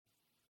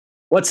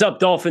What's up,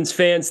 Dolphins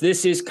fans?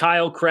 This is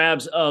Kyle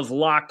Krabs of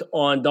Locked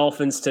On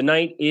Dolphins.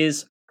 Tonight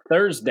is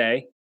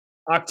Thursday,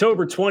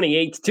 October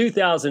 28th,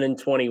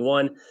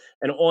 2021.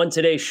 And on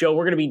today's show,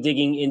 we're going to be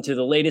digging into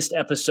the latest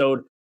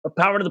episode of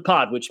Power to the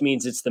Pod, which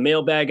means it's the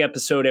mailbag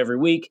episode every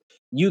week.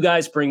 You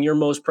guys bring your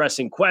most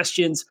pressing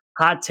questions,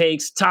 hot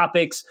takes,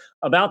 topics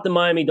about the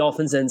Miami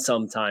Dolphins, and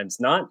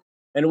sometimes not.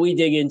 And we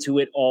dig into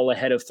it all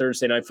ahead of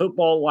Thursday Night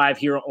Football live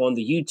here on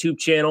the YouTube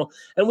channel.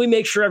 And we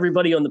make sure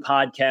everybody on the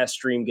podcast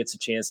stream gets a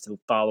chance to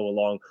follow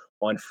along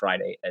on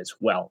Friday as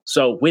well.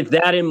 So with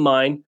that in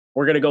mind,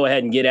 we're going to go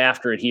ahead and get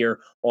after it here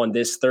on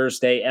this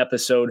Thursday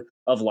episode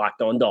of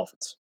Locked On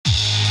Dolphins.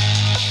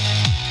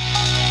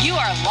 You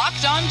are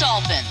Locked On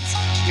Dolphins,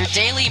 your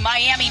daily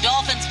Miami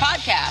Dolphins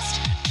podcast,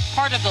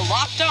 part of the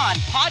Locked On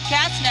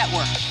Podcast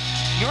Network,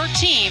 your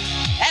team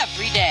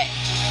every day.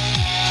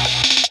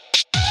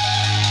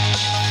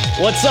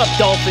 What's up,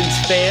 Dolphins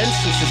fans?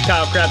 This is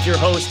Kyle Krabs, your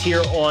host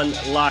here on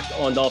Locked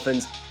On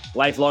Dolphins,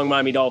 lifelong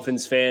Miami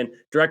Dolphins fan,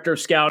 director of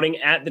scouting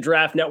at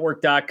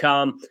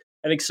thedraftnetwork.com,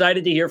 and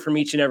excited to hear from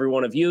each and every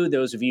one of you.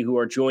 Those of you who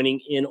are joining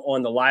in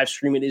on the live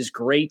stream, it is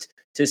great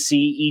to see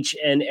each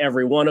and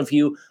every one of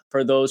you.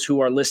 For those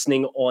who are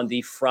listening on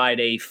the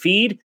Friday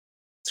feed,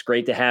 it's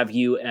great to have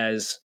you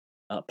as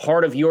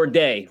part of your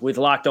day with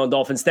Locked On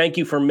Dolphins. Thank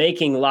you for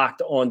making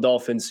Locked On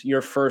Dolphins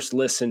your first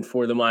listen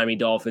for the Miami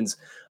Dolphins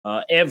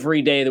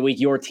every day of the week,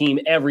 your team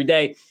every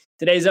day.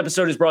 Today's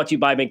episode is brought to you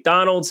by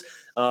McDonald's.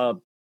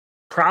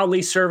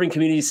 Proudly serving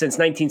communities since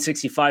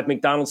 1965,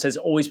 McDonald's has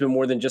always been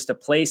more than just a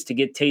place to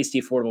get tasty,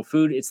 affordable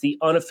food. It's the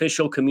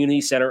unofficial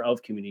community center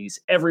of communities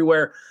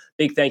everywhere.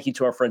 Big thank you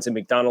to our friends at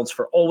McDonald's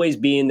for always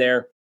being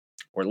there.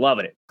 We're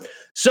loving it.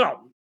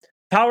 So,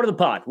 power to the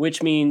pod,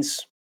 which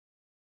means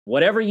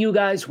whatever you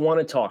guys want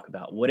to talk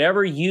about,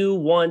 whatever you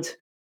want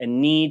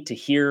and need to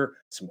hear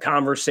some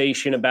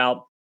conversation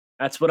about,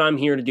 that's what I'm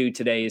here to do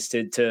today, is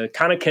to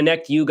kind of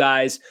connect you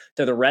guys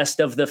to the rest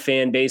of the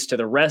fan base, to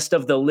the rest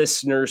of the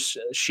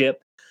listenership.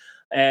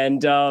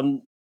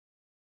 And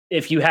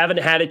if you haven't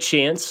had a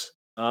chance,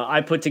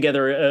 I put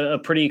together a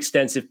pretty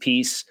extensive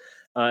piece,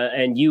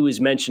 and you is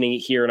mentioning it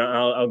here, and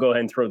I'll go ahead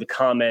and throw the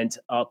comment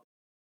up.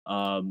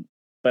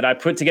 But I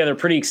put together a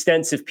pretty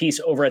extensive piece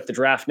over at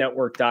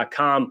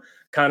thedraftnetwork.com,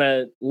 kind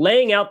of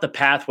laying out the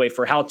pathway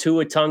for how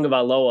Tua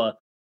Tagovailoa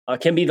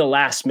can be the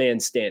last man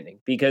standing.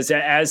 Because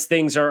as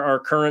things are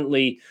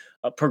currently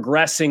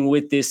progressing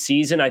with this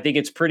season, I think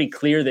it's pretty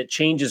clear that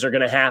changes are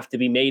going to have to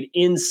be made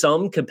in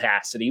some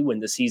capacity when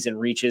the season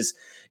reaches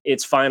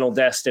its final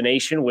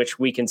destination, which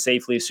we can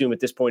safely assume at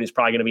this point is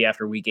probably going to be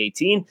after week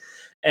 18.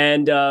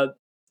 And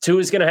Tua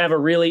is going to have a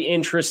really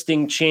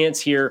interesting chance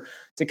here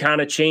to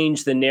kind of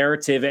change the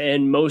narrative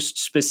and most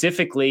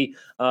specifically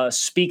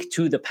speak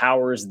to the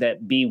powers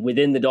that be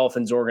within the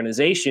Dolphins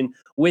organization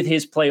with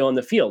his play on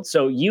the field.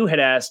 So you had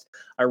asked,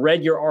 I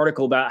read your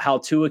article about how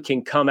Tua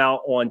can come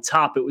out on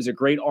top. It was a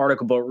great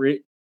article, but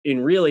it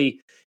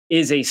really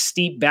is a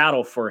steep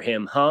battle for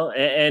him, huh?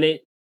 And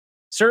it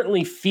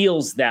certainly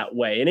feels that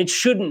way, and it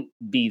shouldn't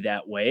be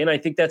that way. And I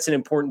think that's an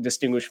important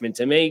distinguishment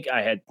to make.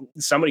 I had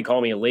somebody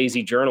call me a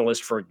lazy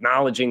journalist for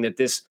acknowledging that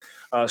this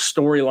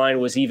storyline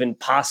was even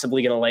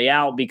possibly going to lay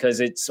out because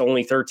it's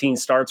only 13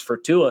 starts for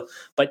Tua.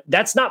 But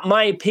that's not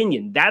my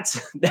opinion. That's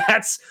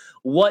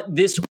what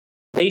this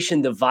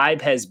organization, the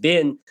vibe has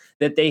been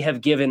that they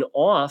have given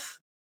off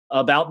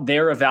about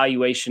their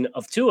evaluation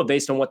of Tua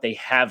based on what they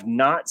have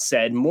not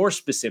said, more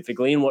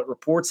specifically, and what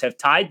reports have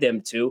tied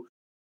them to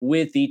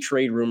with the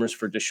trade rumors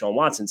for Deshaun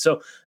Watson.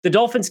 So the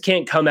Dolphins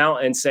can't come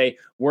out and say,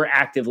 we're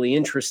actively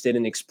interested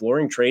in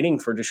exploring trading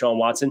for Deshaun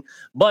Watson,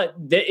 but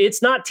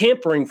it's not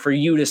tampering for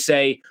you to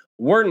say,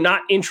 we're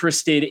not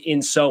interested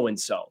in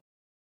so-and-so,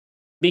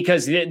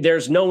 because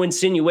there's no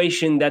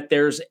insinuation that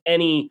there's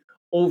any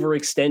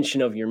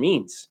overextension of your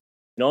means,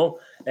 you know?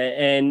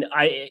 And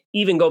I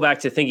even go back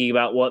to thinking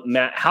about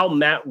how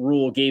Matt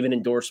Rule gave an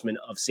endorsement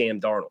of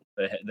Sam Darnold,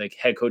 the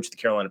head coach of the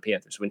Carolina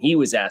Panthers, when he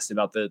was asked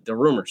about the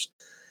rumors.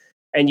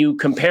 And you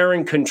compare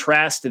and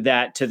contrast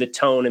that to the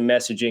tone and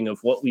messaging of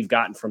what we've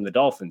gotten from the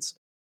Dolphins.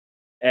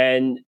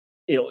 And,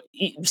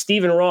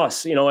 Stephen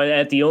Ross,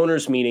 at the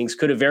owners' meetings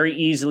could have very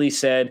easily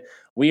said,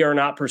 we are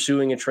not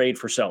pursuing a trade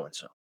for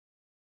so-and-so.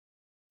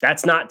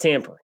 That's not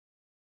tampering.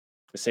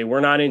 To say, we're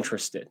not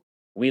interested.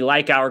 We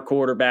like our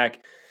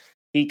quarterback.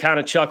 He kind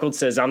of chuckled,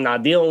 says, I'm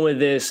not dealing with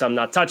this. I'm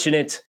not touching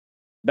it.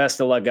 Best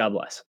of luck. God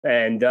bless.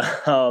 And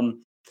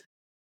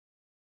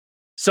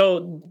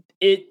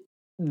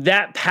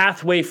that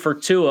pathway for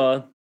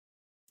Tua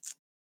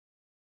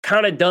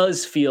kind of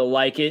does feel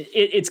like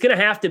it's going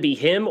to have to be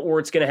him, or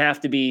it's going to have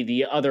to be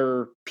the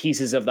other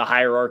pieces of the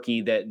hierarchy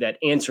that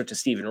answer to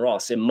Stephen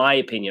Ross. In my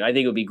opinion, I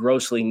think it would be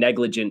grossly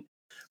negligent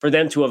for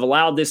them to have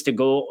allowed this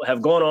to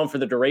have gone on for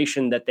the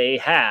duration that they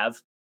have,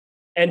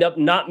 end up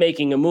not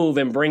making a move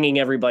and bringing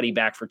everybody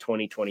back for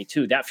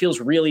 2022. That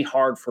feels really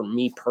hard for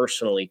me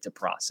personally to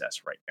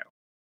process right now.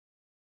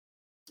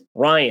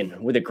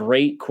 Ryan with a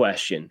great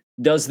question.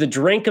 Does the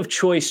drink of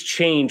choice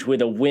change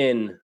with a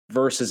win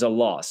versus a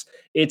loss?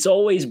 It's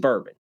always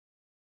bourbon.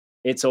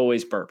 It's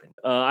always bourbon.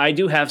 I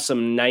do have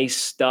some nice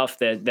stuff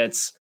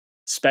that's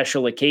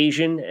special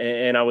occasion,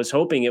 and I was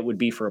hoping it would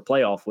be for a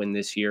playoff win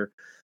this year.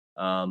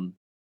 Um,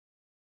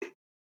 I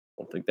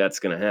don't think that's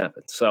going to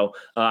happen. So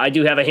I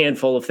do have a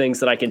handful of things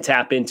that I can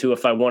tap into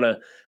if I want to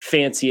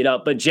fancy it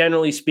up. But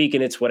generally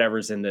speaking, it's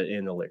whatever's in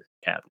the liquor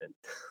cabinet.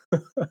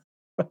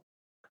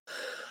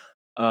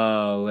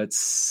 Let's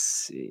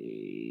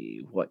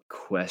see what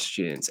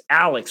questions.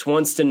 Alex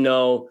wants to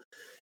know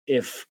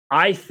if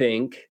I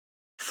think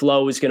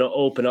Flo is going to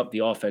open up the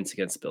offense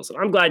against the Bills. And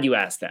I'm glad you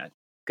asked that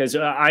because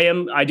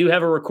I do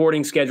have a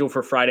recording scheduled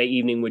for Friday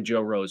evening with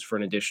Joe Rose for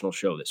an additional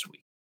show this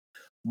week.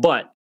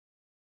 But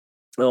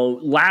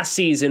last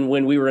season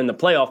when we were in the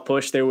playoff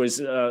push, there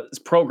was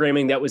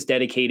programming that was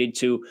dedicated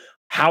to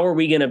how are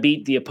we going to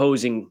beat the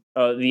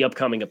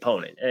upcoming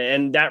opponent?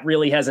 And that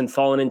really hasn't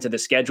fallen into the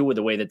schedule with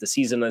the way that the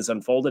season has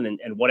unfolded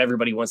and what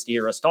everybody wants to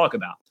hear us talk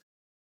about.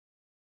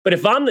 But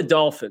if I'm the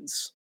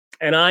Dolphins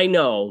and I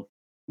know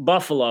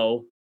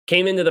Buffalo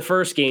came into the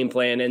first game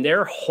plan and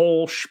their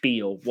whole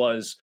spiel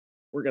was,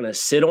 we're going to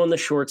sit on the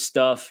short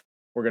stuff,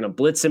 we're going to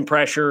blitz and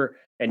pressure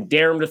and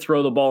dare them to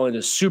throw the ball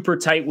into super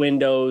tight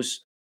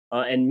windows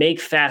and make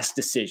fast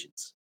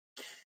decisions.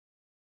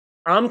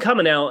 I'm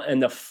coming out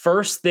and the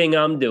first thing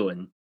I'm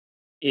doing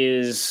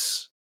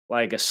is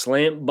like a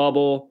slant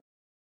bubble,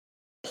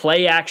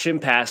 play action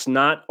pass,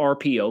 not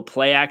RPO,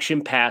 play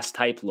action pass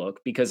type look,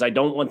 because I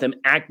don't want them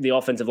the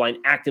offensive line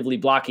actively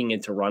blocking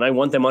it to run. I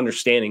want them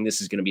understanding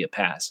this is going to be a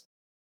pass.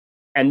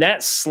 And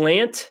that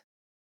slant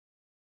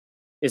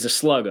is a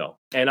sluggo.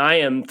 And I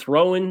am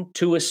throwing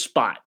to a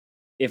spot.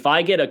 If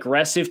I get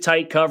aggressive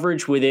tight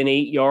coverage within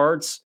 8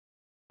 yards,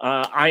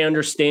 I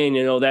understand,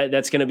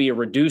 that's going to be a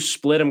reduced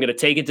split. I'm going to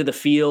take it to the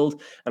field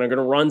and I'm going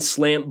to run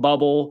slant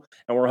bubble.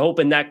 And we're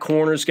hoping that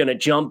corner's going to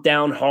jump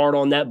down hard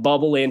on that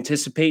bubble,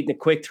 anticipating the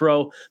quick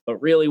throw. But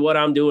really what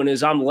I'm doing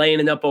is I'm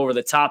laying it up over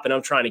the top and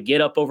I'm trying to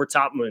get up over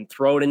top and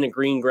throw it in the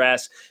green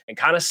grass and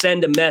kind of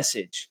send a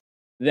message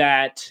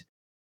that,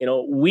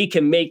 we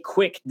can make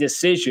quick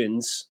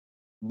decisions,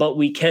 but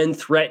we can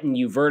threaten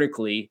you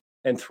vertically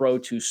and throw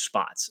to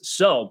spots.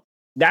 So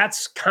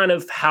that's kind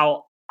of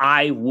how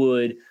I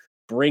would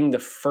bring the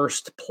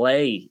first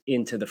play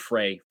into the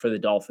fray for the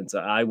Dolphins.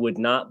 I would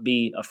not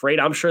be afraid.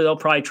 I'm sure they'll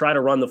probably try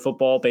to run the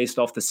football based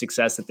off the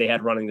success that they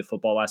had running the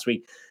football last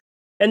week.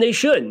 And they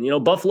should.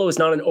 Buffalo is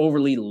not an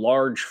overly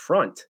large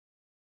front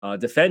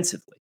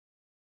defensively.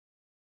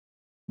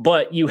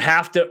 But you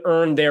have to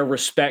earn their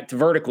respect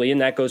vertically.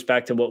 And that goes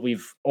back to what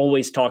we've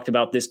always talked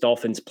about this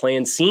Dolphins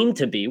plan seemed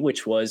to be,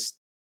 which was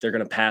they're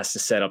going to pass to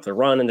set up the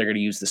run and they're going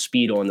to use the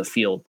speed on the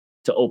field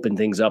to open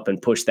things up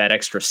and push that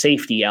extra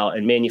safety out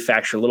and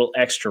manufacture a little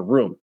extra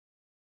room.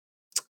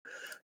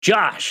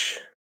 Josh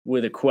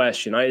with a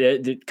question.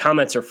 The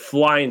comments are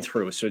flying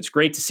through, so it's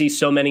great to see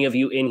so many of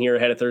you in here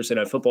ahead of Thursday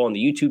Night Football on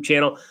the YouTube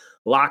channel.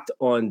 Locked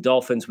on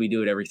Dolphins. We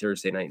do it every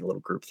Thursday night in a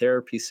little group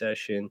therapy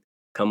session.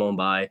 Come on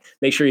by.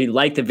 Make sure you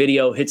like the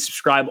video, hit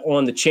subscribe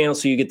on the channel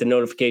so you get the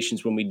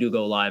notifications when we do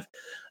go live.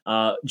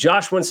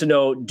 Josh wants to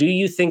know, do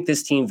you think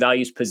this team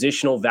values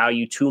positional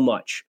value too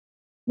much?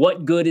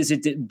 What good is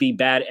it to be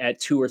bad at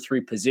 2 or 3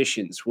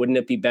 positions? Wouldn't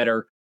it be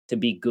better to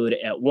be good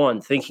at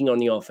one? Thinking on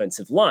the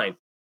offensive line.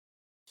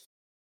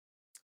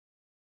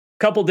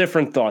 Couple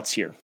different thoughts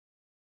here.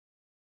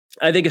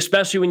 I think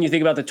especially when you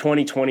think about the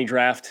 2020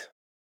 draft,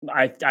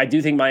 I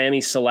do think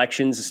Miami's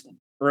selections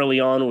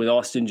early on with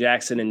Austin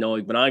Jackson and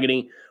Noah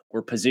Benogany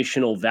were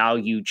positional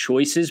value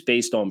choices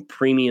based on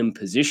premium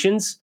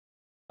positions.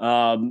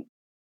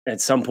 At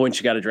some point,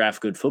 you got to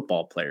draft good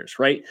football players,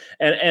 right?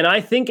 And I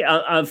think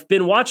I've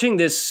been watching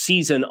this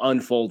season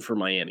unfold for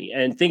Miami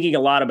and thinking a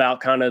lot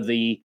about kind of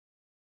the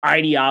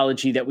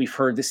ideology that we've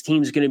heard. This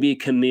team's going to be a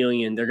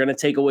chameleon. They're going to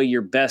take away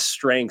your best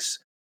strengths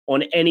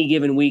on any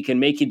given week and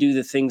make you do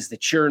the things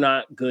that you're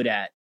not good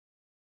at.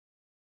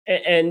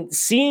 And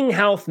seeing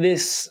how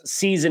this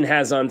season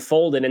has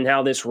unfolded and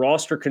how this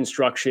roster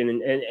construction,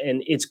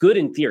 and it's good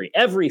in theory.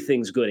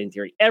 Everything's good in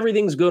theory.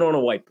 Everything's good on a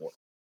whiteboard.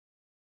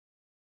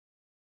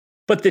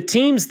 But the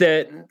teams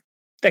that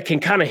can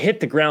kind of hit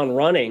the ground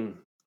running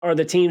are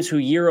the teams who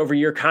year over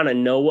year kind of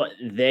know what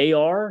they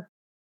are.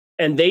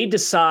 And they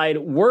decide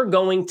we're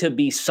going to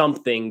be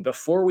something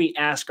before we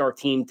ask our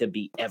team to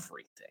be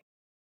everything.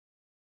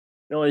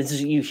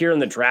 You hear in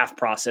the draft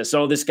process,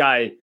 this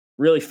guy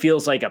really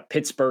feels like a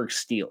Pittsburgh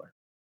Steeler.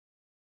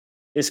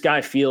 This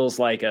guy feels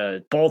like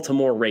a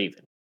Baltimore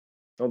Raven.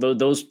 Although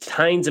those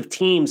kinds of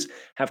teams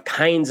have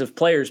kinds of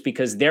players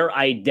because their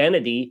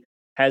identity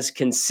has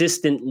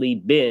consistently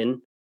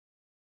been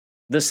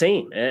the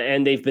same,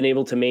 and they've been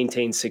able to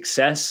maintain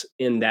success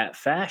in that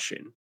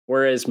fashion.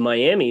 Whereas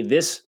Miami,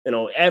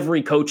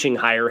 every coaching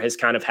hire has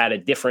kind of had a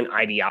different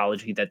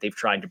ideology that they've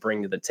tried to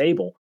bring to the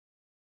table.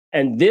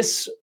 And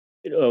this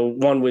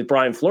one with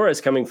Brian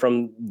Flores coming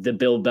from the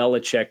Bill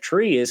Belichick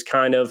tree is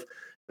kind of,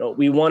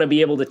 we want to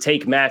be able to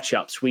take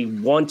matchups. We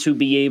want to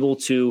be able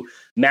to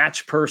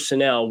match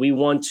personnel. We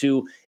want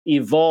to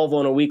evolve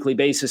on a weekly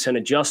basis and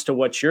adjust to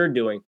what you're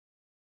doing.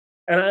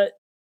 And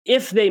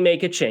if they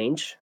make a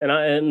change, and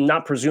I am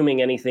not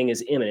presuming anything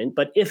is imminent,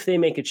 but if they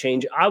make a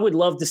change, I would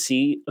love to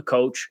see a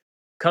coach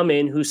come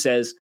in who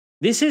says,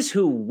 this is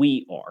who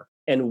we are.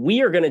 And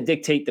we are going to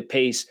dictate the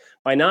pace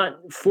by not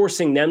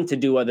forcing them to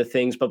do other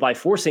things, but by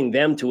forcing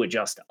them to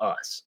adjust to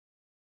us.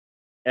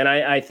 And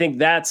I think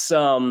that's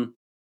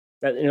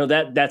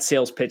that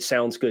sales pitch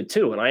sounds good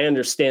too. And I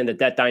understand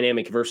that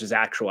dynamic versus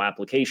actual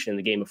application in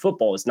the game of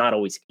football is not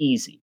always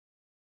easy.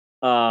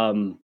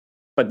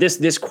 But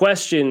this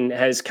question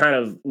has kind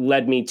of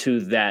led me to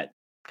that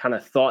kind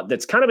of thought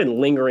that's kind of been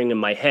lingering in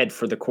my head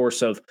for the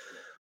course of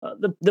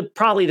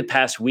probably the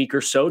past week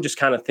or so, just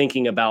kind of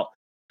thinking about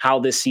how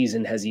this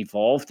season has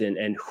evolved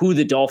and who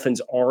the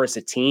Dolphins are as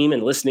a team,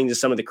 and listening to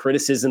some of the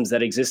criticisms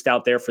that exist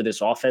out there for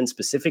this offense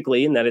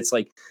specifically, and that it's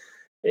like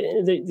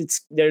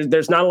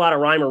there's not a lot of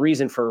rhyme or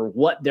reason for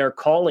what they're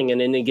calling in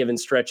any given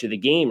stretch of the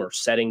game, or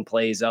setting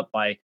plays up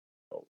by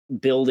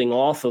building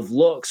off of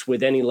looks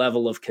with any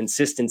level of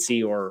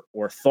consistency or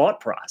thought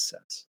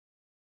process.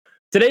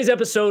 Today's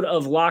episode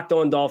of Locked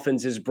On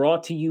Dolphins is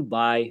brought to you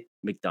by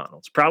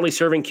McDonald's. Proudly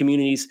serving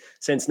communities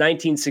since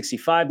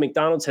 1965,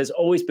 McDonald's has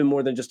always been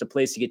more than just a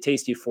place to get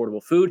tasty,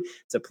 affordable food.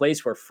 It's a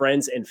place where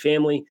friends and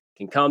family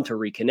can come to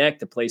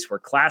reconnect, a place where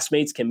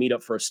classmates can meet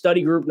up for a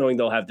study group, knowing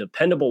they'll have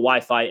dependable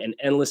Wi-Fi and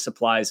endless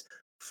supplies,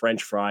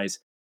 French fries,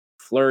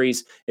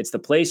 flurries. It's the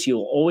place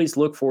you'll always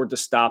look forward to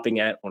stopping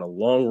at on a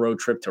long road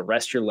trip to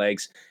rest your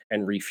legs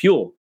and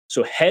refuel.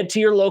 So head to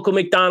your local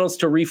McDonald's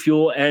to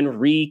refuel and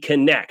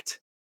reconnect.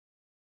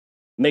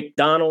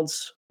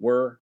 McDonald's,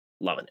 we're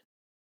loving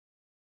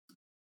it.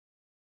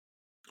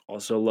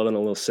 Also loving a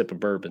little sip of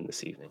bourbon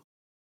this evening.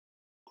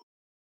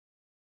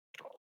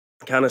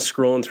 Kind of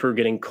scrolling through,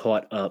 getting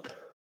caught up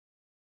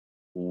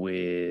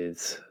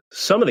with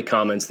some of the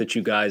comments that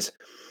you guys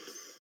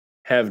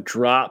have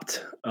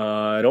dropped.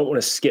 I don't want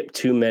to skip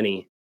too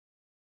many.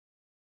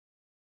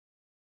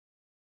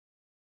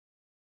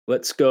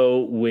 Let's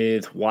go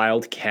with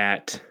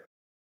Wildcat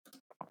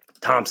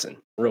Thompson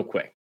real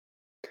quick.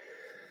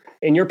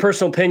 In your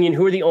personal opinion,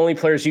 who are the only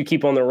players you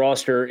keep on the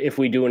roster if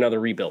we do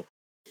another rebuild?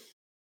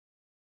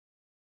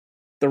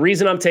 The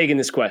reason I'm taking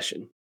this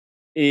question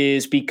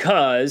is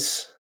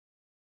because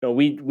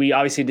we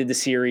obviously did the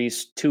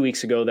series 2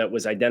 weeks ago that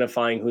was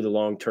identifying who the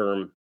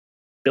long-term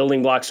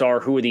building blocks are,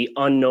 who are the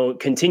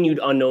continued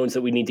unknowns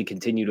that we need to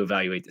continue to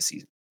evaluate this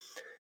season.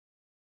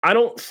 I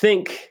don't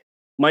think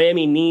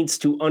Miami needs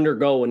to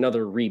undergo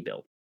another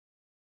rebuild.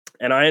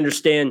 And I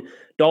understand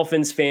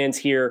Dolphins fans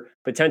here,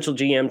 potential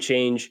GM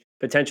change,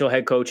 potential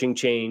head coaching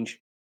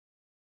change,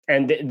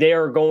 and they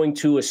are going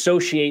to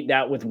associate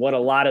that with what a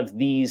lot of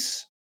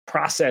these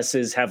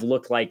processes have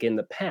looked like in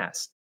the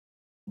past.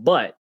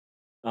 But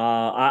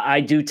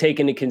I do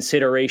take into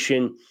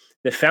consideration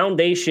the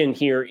foundation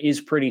here is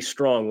pretty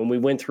strong. When we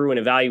went through and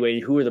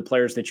evaluated who are the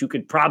players that you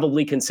could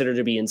probably consider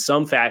to be in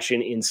some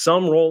fashion, in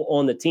some role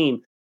on the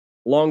team,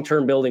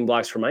 long-term building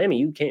blocks for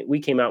Miami, we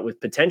came out with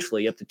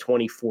potentially up to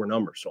 24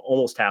 numbers, so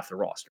almost half the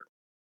roster.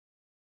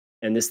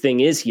 And this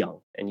thing is young,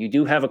 and you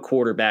do have a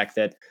quarterback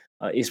that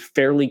is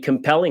fairly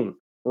compelling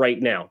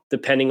right now,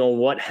 depending on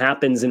what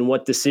happens and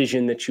what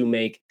decision that you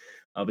make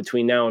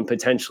between now and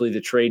potentially the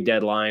trade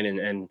deadline.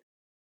 And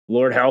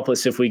Lord help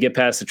us if we get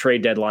past the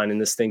trade deadline and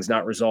this thing's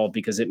not resolved,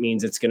 because it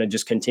means it's going to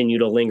just continue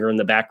to linger in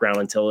the background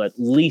until at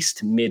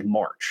least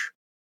mid-March.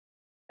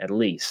 At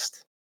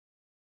least.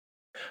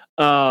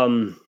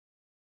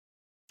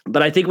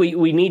 But I think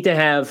we need to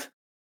have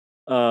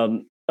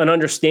an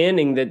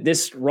understanding that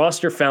this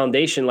roster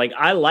foundation, like,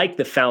 I like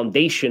the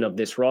foundation of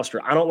this roster.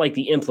 I don't like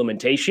the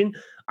implementation.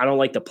 I don't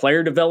like the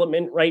player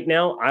development right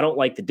now. I don't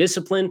like the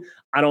discipline.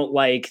 I don't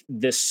like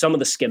some of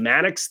the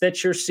schematics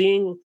that you're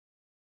seeing.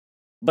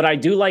 But I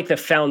do like the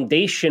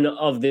foundation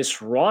of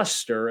this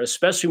roster,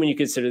 especially when you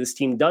consider this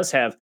team does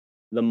have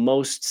the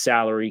most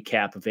salary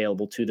cap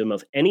available to them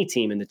of any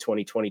team in the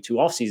 2022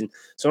 offseason.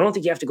 So I don't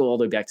think you have to go all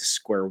the way back to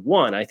square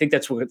one. I think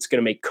that's what's going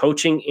to make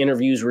coaching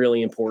interviews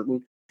really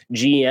important,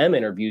 GM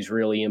interviews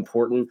really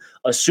important,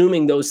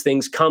 assuming those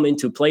things come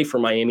into play for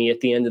Miami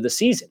at the end of the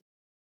season.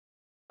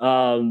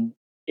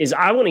 Is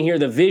I want to hear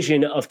the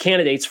vision of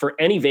candidates for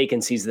any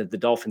vacancies that the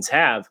Dolphins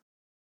have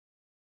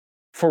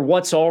for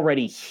what's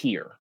already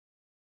here.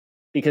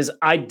 Because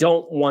I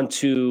don't want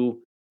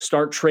to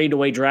start trading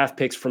away draft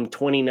picks from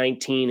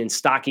 2019 and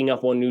stocking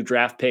up on new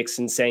draft picks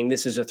and saying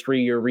this is a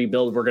 3-year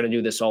rebuild, we're going to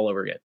do this all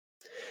over again.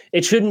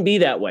 It shouldn't be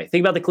that way.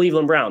 Think about the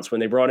Cleveland Browns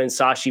when they brought in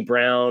Sashi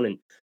Brown and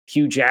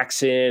Hugh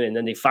Jackson, and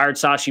then they fired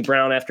Sashi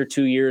Brown after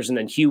 2 years, and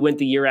then Hugh went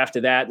the year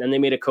after that, and then they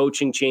made a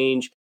coaching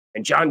change,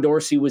 and John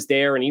Dorsey was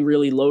there, and he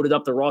really loaded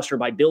up the roster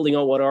by building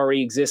on what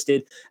already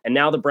existed. And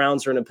now the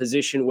Browns are in a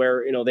position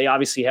where, they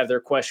obviously have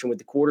their question with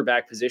the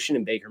quarterback position,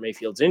 and Baker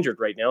Mayfield's injured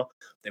right now.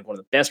 They have one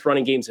of the best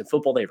running games in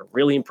football. They have a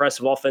really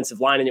impressive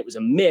offensive line, and it was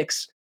a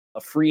mix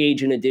of free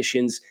agent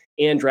additions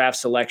and draft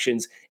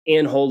selections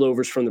and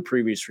holdovers from the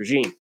previous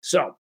regime.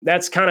 So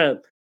that's kind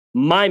of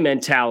my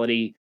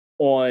mentality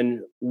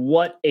on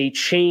what a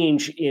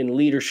change in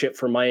leadership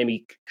for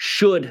Miami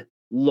should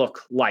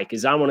look like?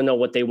 Is I want to know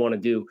what they want to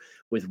do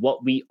with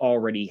what we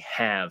already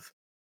have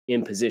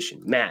in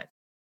position. Matt,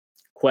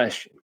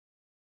 question.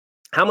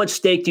 How much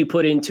stake do you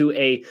put into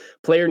a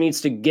player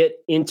needs to get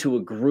into a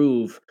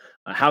groove?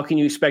 How can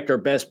you expect our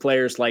best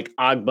players like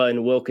Agba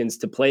and Wilkins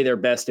to play their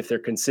best if they're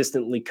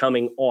consistently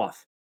coming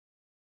off?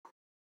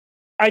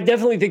 I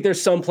definitely think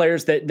there's some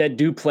players that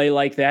do play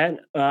like that.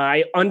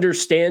 I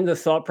understand the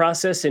thought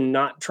process in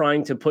not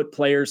trying to put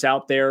players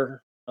out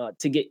there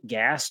to get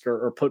gassed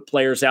or put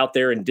players out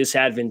there in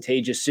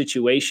disadvantageous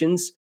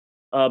situations.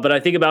 But I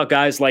think about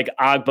guys like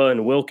Agba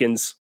and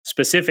Wilkins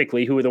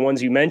specifically, who are the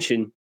ones you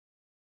mentioned.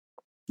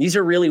 These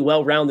are really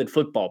well-rounded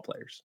football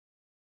players.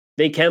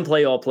 They can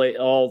play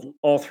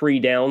all three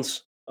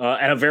downs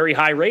at a very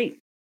high rate,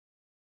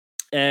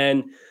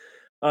 and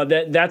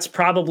that's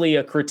probably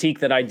a critique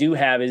that I do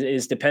have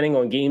is depending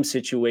on game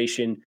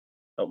situation.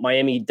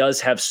 Miami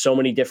does have so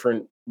many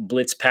different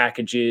blitz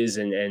packages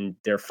and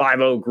their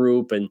 5-0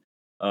 group, and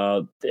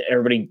uh,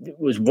 everybody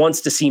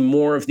wants to see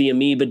more of the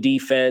amoeba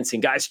defense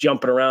and guys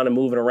jumping around and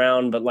moving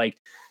around, but like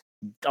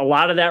a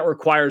lot of that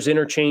requires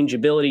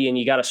interchangeability, and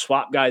you got to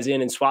swap guys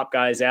in and swap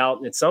guys out.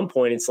 And at some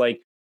point, it's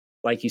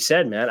like you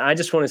said, man, I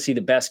just want to see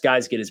the best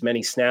guys get as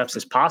many snaps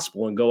as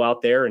possible and go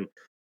out there and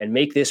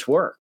make this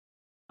work.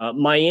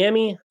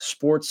 Miami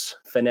Sports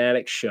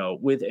Fanatic Show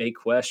with a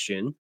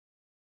question.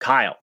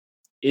 Kyle,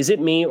 is it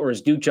me or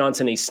is Duke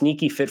Johnson a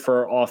sneaky fit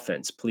for our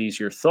offense? Please,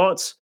 your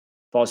thoughts.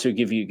 I'll also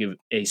give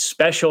a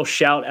special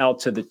shout out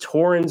to the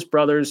Torrens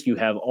brothers. You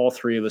have all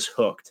three of us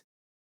hooked.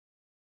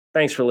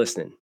 Thanks for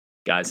listening,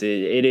 guys.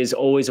 It is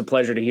always a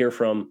pleasure to hear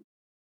from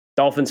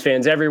Dolphins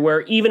fans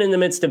everywhere, even in the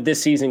midst of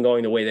this season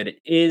going the way that it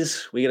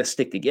is. We got to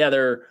stick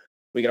together.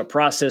 We got to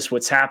process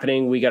what's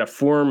happening. We got to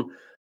form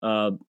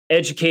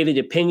educated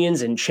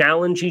opinions and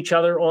challenge each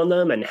other on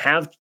them and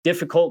have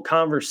difficult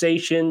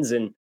conversations.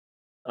 And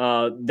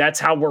that's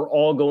how we're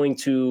all going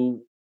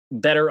to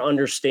better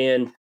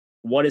understand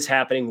what is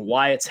happening,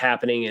 why it's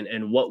happening,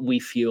 and what we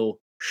feel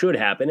should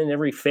happen. And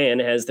every fan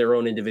has their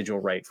own individual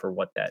right for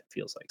what that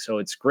feels like. So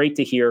it's great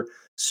to hear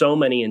so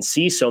many and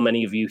see so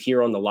many of you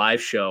here on the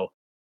live show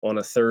on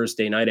a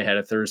Thursday night ahead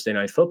of Thursday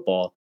Night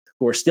Football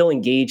who are still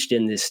engaged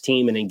in this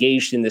team and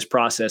engaged in this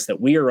process that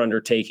we are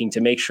undertaking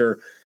to make sure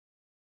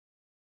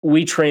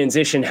we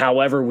transition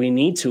however we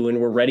need to, and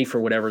we're ready for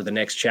whatever the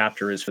next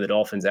chapter is for the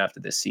Dolphins after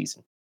this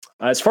season.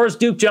 As far as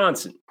Duke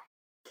Johnson,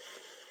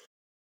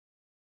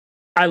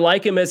 I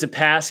like him as a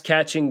pass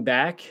catching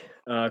back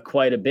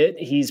quite a bit.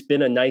 He's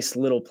been a nice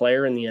little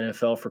player in the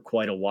NFL for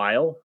quite a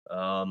while.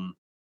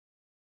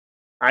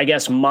 I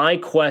guess my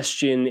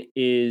question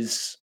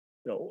is,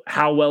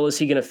 how well is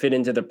he going to fit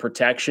into the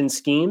protection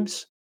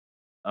schemes?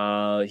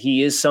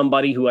 He is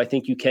somebody who I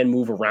think you can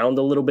move around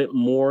a little bit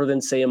more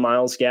than, say, a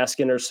Myles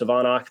Gaskin or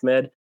Savon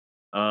Ahmed.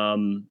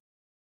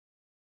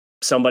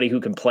 Somebody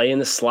who can play in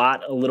the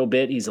slot a little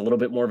bit. He's a little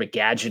bit more of a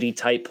gadgety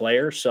type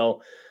player.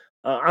 So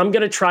I'm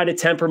going to try to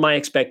temper my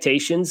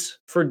expectations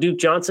for Duke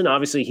Johnson.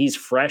 Obviously, he's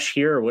fresh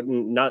here.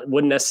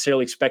 Wouldn't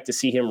necessarily expect to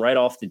see him right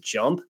off the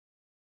jump.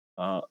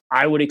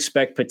 I would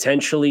expect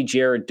potentially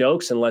Jared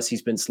Dokes, unless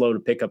he's been slow to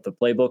pick up the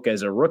playbook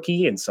as a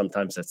rookie, and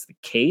sometimes that's the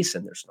case,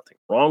 and there's nothing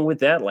wrong with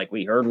that. Like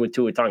we heard with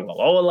Tua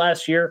Tagovailoa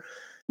last year,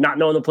 not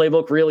knowing the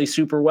playbook really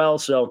super well.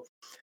 So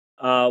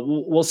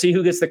we'll see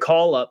who gets the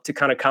call up to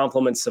kind of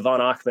complement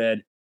Savon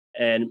Ahmed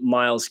and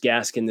Myles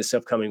Gaskin this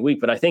upcoming week.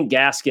 But I think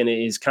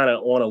Gaskin is kind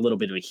of on a little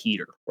bit of a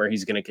heater where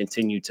he's going to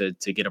continue to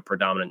get a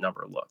predominant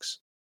number of looks.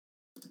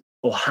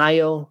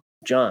 Ohio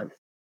John.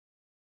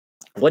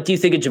 What do you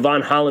think of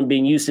Javon Holland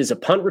being used as a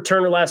punt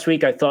returner last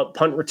week? I thought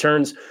punt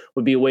returns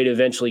would be a way to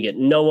eventually get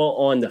Noah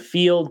on the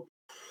field.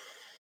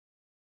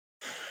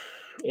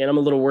 And I'm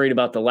a little worried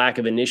about the lack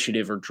of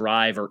initiative or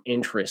drive or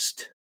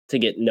interest to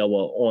get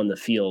Noah on the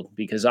field,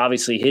 because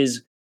obviously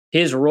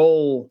his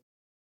role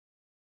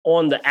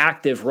on the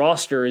active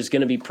roster is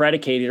going to be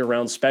predicated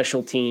around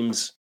special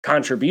teams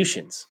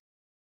contributions.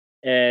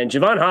 And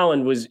Javon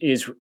Holland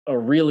is a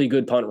really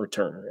good punt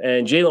returner.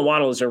 And Jalen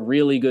Waddle is a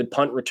really good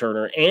punt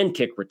returner and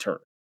kick returner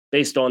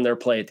based on their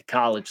play at the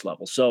college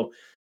level. So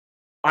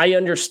I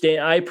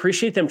understand. I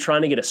appreciate them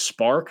trying to get a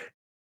spark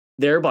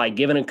there by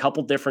giving a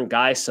couple different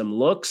guys some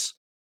looks.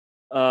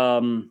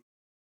 I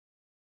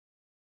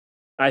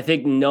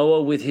think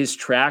Noah with his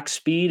track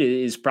speed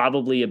is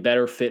probably a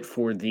better fit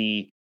for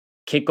the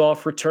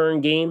kickoff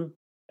return game.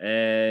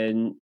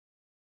 And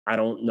I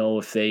don't know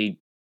if they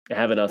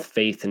have enough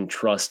faith and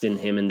trust in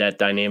him in that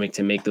dynamic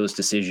to make those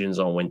decisions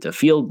on when to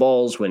field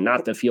balls, when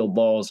not to field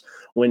balls,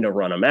 when to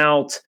run them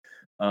out.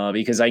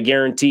 Because I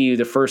guarantee you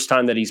the first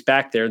time that he's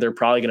back there, they're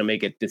probably going to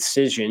make a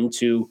decision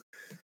to,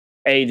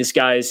 hey, this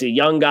guy is a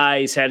young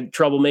guy. He's had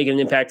trouble making an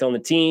impact on the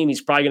team.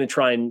 He's probably going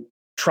to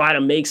try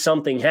to make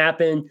something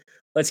happen.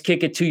 Let's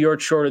kick it 2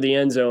 yards short of the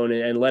end zone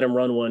and let him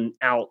run one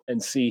out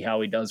and see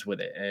how he does with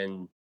it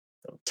and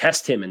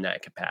test him in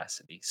that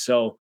capacity.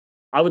 So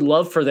I would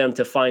love for them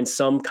to find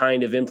some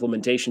kind of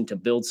implementation to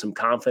build some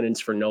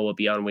confidence for Noah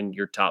beyond when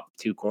your top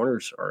two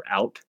corners are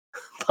out.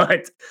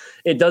 But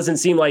it doesn't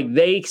seem like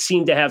they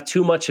seem to have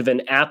too much of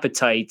an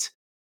appetite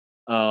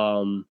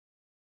to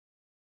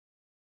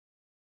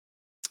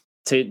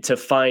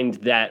find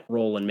that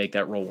role and make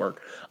that role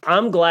work.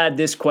 I'm glad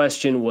this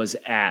question was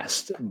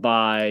asked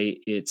by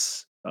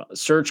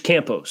Serge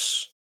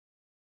Campos.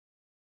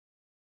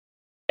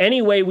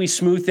 Any way we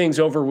smooth things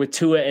over with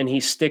Tua and he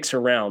sticks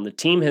around, the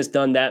team has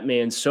done that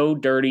man so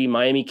dirty.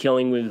 Miami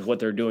killing with what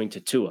they're doing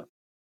to Tua.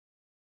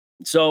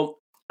 So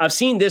I've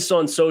seen this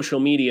on social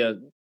media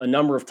a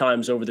number of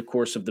times over the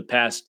course of the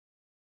past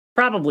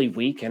probably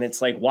week. And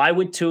it's like, why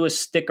would Tua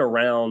stick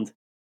around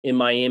in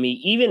Miami,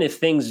 even if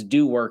things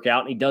do work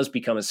out and he does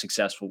become a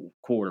successful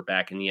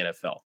quarterback in the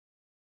NFL?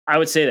 I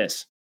would say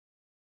this.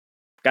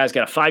 Guy's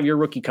got a 5-year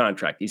rookie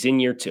contract. He's in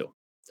year 2.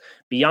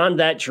 Beyond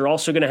that, you're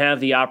also going to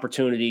have the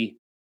opportunity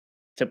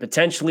to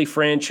potentially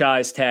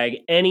franchise tag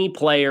any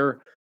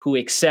player who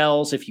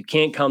excels if you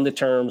can't come to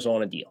terms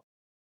on a deal.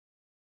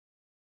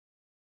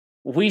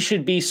 We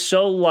should be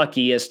so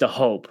lucky as to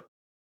hope,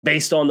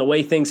 based on the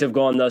way things have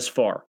gone thus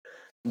far,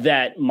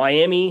 that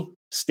Miami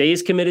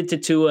stays committed to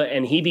Tua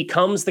and he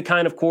becomes the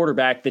kind of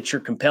quarterback that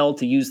you're compelled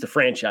to use the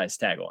franchise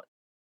tag on,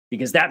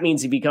 because that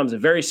means he becomes a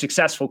very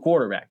successful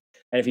quarterback.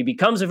 And if he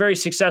becomes a very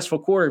successful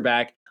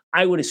quarterback,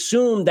 I would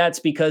assume that's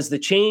because the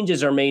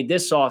changes are made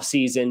this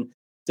offseason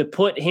to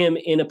put him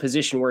in a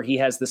position where he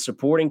has the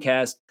supporting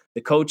cast,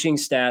 the coaching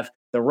staff,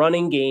 the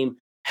running game,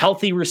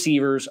 healthy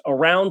receivers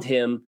around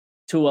him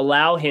to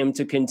allow him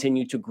to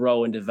continue to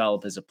grow and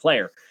develop as a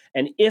player.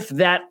 And if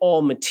that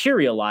all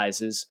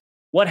materializes,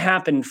 what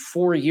happened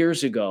 4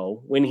 years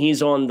ago when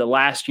he's on the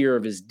last year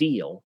of his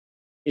deal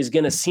is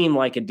going to seem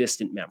like a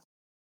distant memory.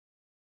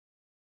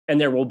 And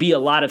there will be a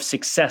lot of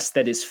success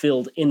that is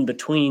filled in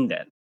between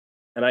then.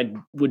 And I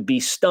would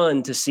be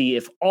stunned to see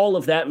if all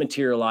of that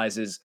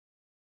materializes,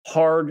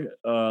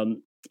 ill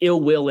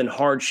will and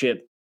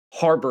hardship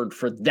harbored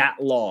for that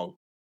long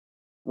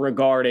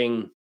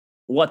regarding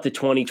what the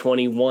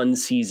 2021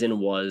 season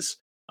was,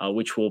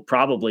 which would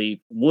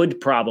probably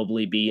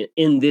be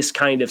in this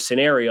kind of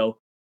scenario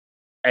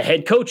a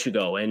head coach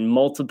ago and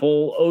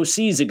multiple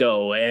OCs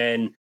ago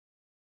and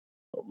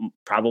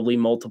probably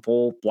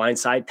multiple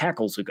blindside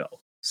tackles ago.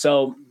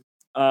 So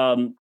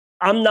I'm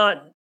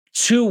not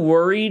too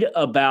worried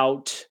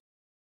about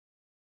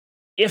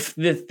if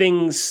the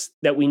things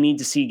that we need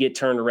to see get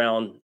turned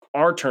around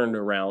are turned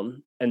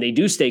around and they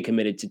do stay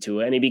committed to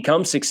Tua and he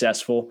becomes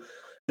successful.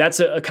 That's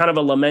a kind of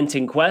a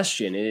lamenting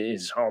question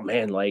is, oh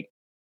man, like,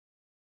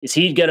 is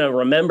he going to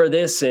remember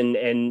this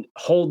and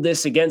hold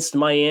this against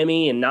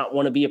Miami and not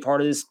want to be a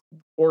part of this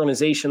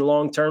organization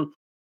long-term?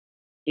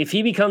 If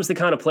he becomes the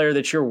kind of player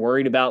that you're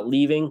worried about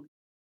leaving,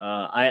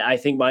 I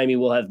think Miami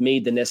will have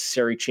made the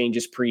necessary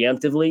changes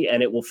preemptively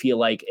and it will feel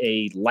like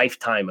a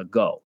lifetime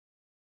ago.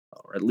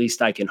 Or at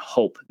least I can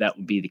hope that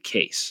would be the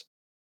case.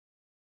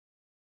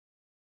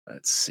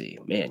 Let's see.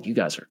 Man, you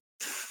guys are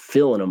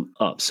filling them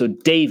up. So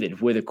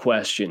David with a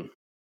question.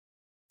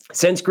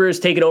 Since Greer's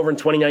taken over in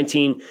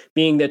 2019,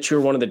 being that you're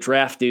one of the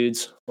draft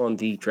dudes on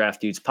the Draft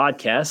Dudes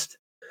podcast,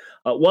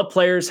 what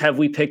players have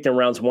we picked in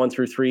rounds 1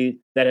 through 3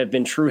 that have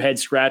been true head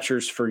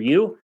scratchers for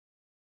you?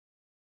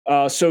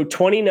 So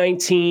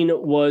 2019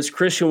 was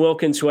Christian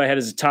Wilkins, who I had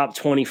as a top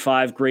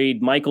 25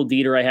 grade. Michael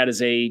Dieter, I had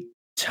as a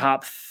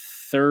top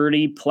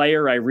 30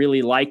 player. I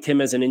really liked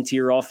him as an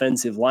interior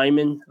offensive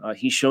lineman.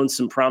 He's shown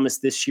some promise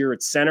this year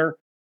at center.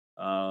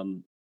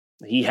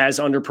 He has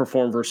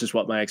underperformed versus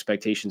what my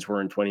expectations were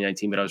in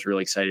 2019, but I was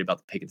really excited about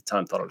the pick at the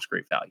time. Thought it was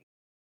great value.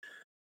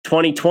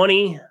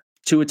 2020,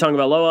 Tua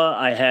Tagovailoa,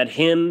 I had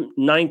him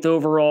 9th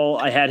overall.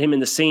 I had him in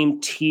the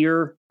same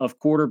tier of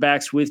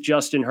quarterbacks with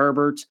Justin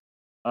Herbert.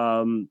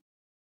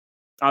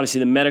 Obviously,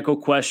 the medical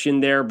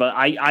question there, but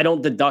I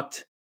don't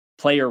deduct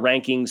player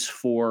rankings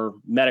for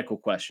medical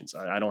questions.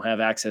 I don't have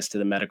access to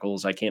the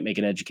medicals. I can't make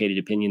an educated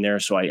opinion there.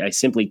 So I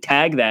simply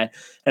tag that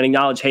and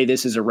acknowledge, hey,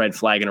 this is a red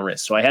flag and a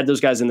risk. So I had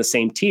those guys in the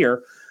same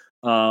tier.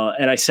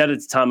 And I said at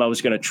the time I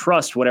was going to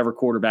trust whatever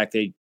quarterback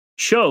they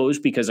chose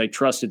because I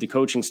trusted the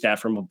coaching staff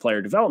from a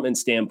player development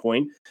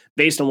standpoint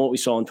based on what we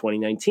saw in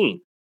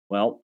 2019.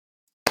 Well,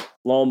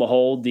 lo and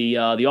behold, the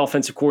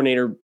offensive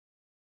coordinator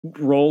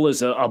role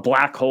is a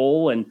black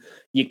hole, and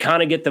you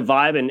kind of get the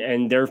vibe,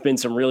 and there have been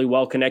some really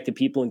well-connected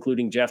people,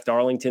 including Jeff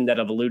Darlington, that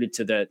have alluded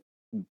to that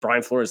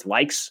Brian Flores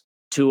likes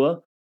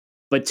Tua,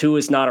 but Tua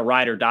is not a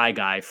ride or die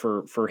guy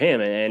for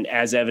him, and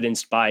as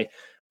evidenced by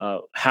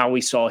how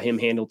we saw him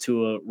handle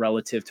Tua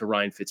relative to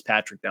Ryan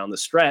Fitzpatrick down the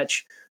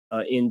stretch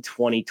in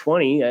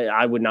 2020,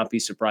 I would not be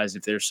surprised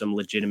if there's some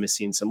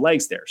legitimacy and some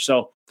legs there.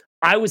 So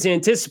I was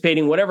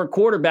anticipating whatever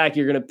quarterback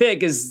you're going to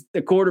pick is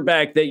the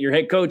quarterback that your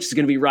head coach is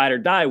going to be ride or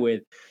die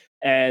with.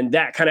 And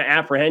that kind of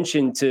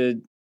apprehension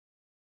to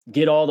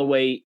get all the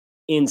way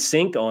in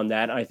sync on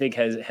that, I think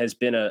has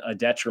been a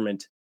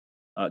detriment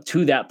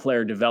to that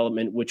player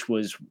development, which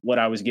was what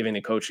I was giving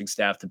the coaching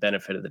staff the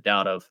benefit of the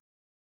doubt of.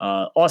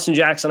 Austin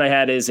Jackson I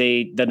had as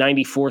the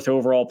 94th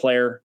overall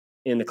player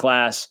in the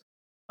class.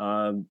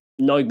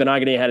 Noah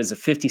Benogany had as a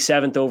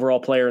 57th overall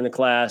player in the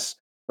class.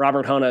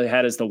 Robert Hunt I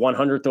had as the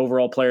 100th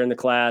overall player in the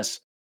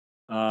class.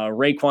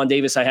 Raekwon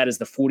Davis I had as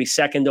the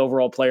 42nd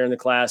overall player in the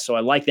class, so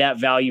I like that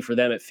value for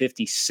them at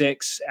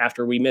 56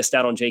 after we missed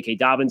out on J.K.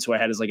 Dobbins, who I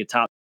had as like a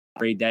top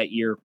grade that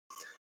year.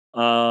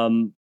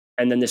 And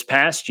then this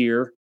past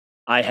year,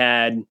 I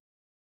had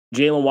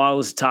Jalen Waddle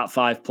as a top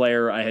 5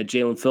 player. I had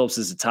Jalen Phillips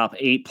as a top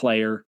 8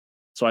 player,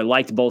 so I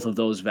liked both of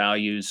those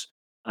values.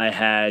 I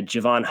had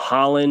Javon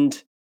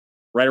Holland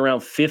right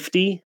around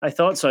 50, I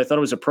thought. So I thought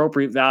it was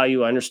appropriate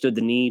value. I understood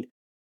the need.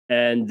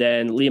 And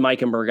then Liam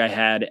Eichenberg I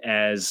had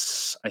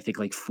as, I think,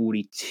 like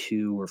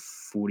 42 or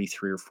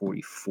 43 or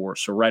 44.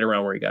 So right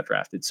around where he got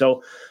drafted.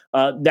 So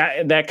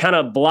that kind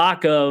of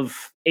block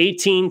of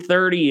 18,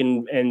 30,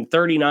 and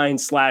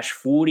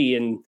 39/40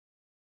 in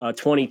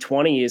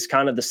 2020 is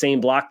kind of the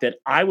same block that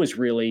I was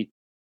really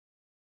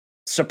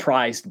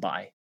surprised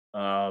by.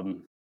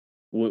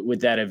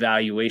 With that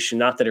evaluation.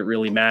 Not that it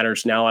really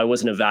matters now. I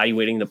wasn't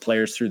evaluating the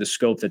players through the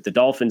scope that the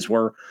Dolphins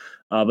were,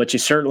 but you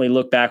certainly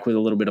look back with a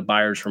little bit of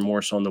buyer's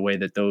remorse on the way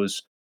that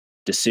those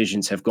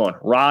decisions have gone.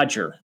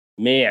 Roger,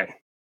 man.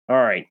 All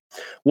right.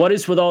 What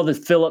is with all the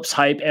Phillips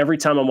hype? Every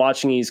time I'm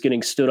watching, he's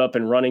getting stood up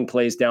and running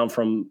plays down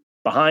from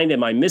behind.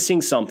 Am I missing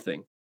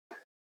something?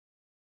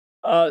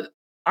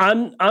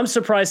 I'm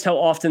surprised how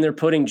often they're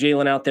putting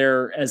Jalen out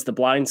there as the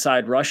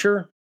blindside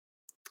rusher,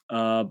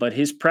 but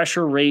his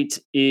pressure rate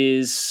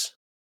is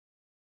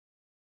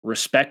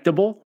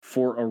respectable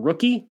for a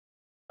rookie.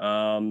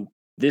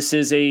 This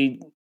is a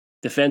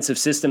defensive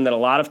system that a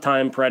lot of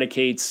time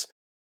predicates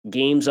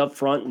games up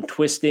front and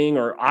twisting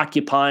or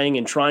occupying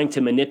and trying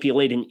to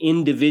manipulate an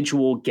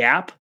individual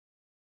gap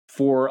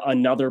for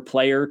another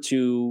player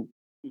to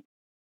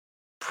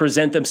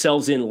present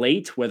themselves in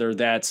late, whether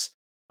that's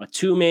a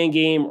 2-man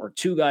game or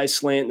 2 guys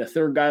slant and the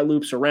third guy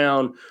loops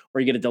around,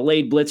 or you get a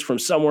delayed blitz from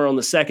somewhere on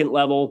the second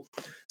level.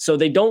 So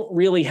they don't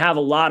really have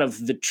a lot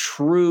of the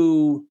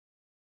true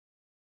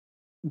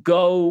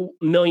go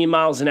a million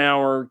miles an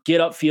hour,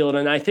 get upfield.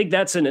 And I think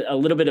that's a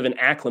little bit of an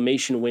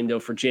acclimation window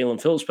for Jalen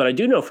Phillips. But I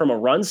do know from a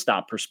run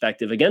stop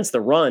perspective, against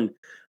the run,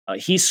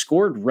 he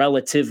scored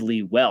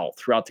relatively well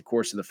throughout the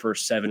course of the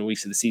first 7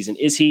 weeks of the season.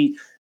 Is he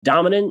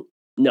dominant?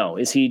 No.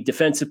 Is he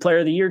defensive player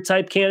of the year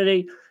type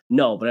candidate?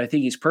 No, but I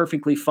think he's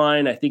perfectly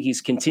fine. I think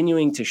he's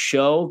continuing to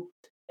show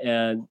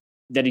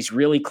that he's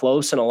really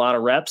close in a lot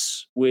of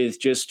reps with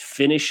just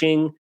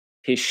finishing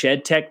his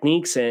shed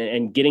techniques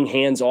and getting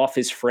hands off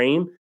his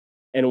frame.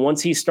 And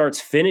once he starts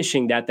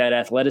finishing that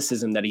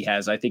athleticism that he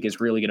has, I think is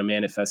really going to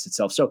manifest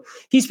itself. So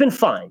he's been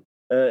fine.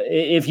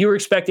 If you were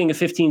expecting a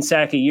 15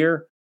 sack a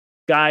year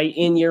guy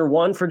in year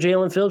one for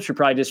Jalen Phillips, you're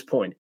probably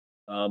disappointed.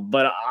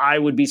 But I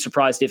would be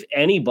surprised if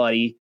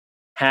anybody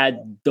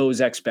had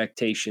those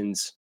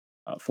expectations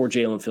for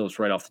Jalen Phillips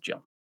right off the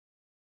jump.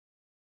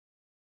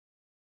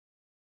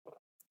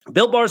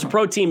 Built Bar is a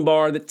protein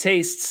bar that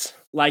tastes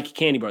like a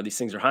candy bar. These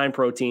things are high in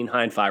protein,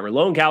 high in fiber,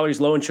 low in calories,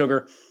 low in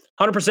sugar.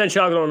 100%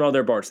 chocolate on all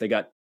their bars. They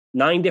got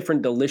 9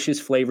 different delicious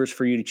flavors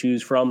for you to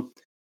choose from.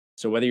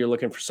 So whether you're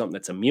looking for something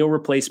that's a meal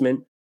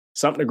replacement,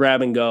 something to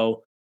grab and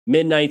go,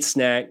 midnight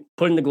snack,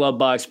 put in the glove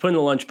box, put in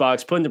the lunch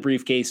box, put in the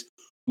briefcase,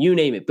 you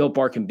name it, Built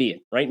Bar can be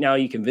it. Right now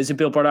you can visit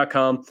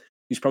BuiltBar.com,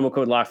 use promo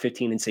code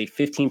LOCK15 and save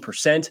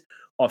 15%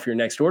 off your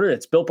next order.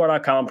 That's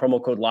BuiltBar.com,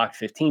 promo code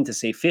LOCK15 to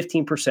save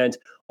 15%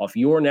 off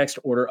your next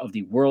order of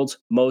the world's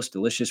most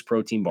delicious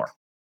protein bar.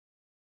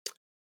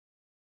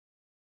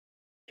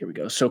 Here we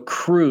go. So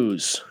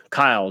Cruz,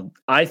 Kyle,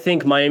 I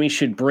think Miami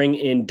should bring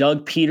in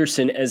Doug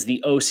Peterson as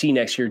the OC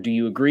next year. Do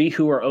you agree?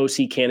 Who are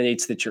OC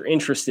candidates that you're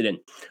interested in?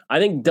 I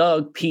think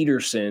Doug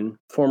Peterson,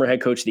 former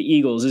head coach of the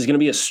Eagles, is going to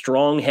be a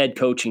strong head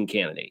coaching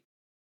candidate.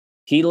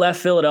 He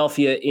left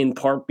Philadelphia in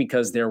part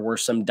because there were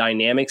some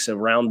dynamics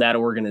around that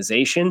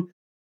organization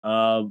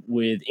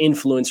with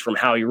influence from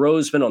Howie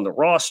Roseman on the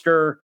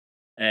roster,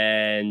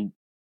 and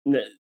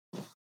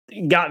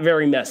got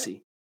very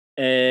messy.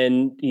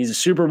 And he's a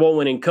Super Bowl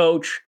winning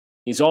coach.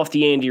 He's off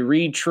the Andy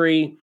Reid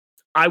tree.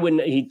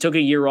 He took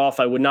a year off.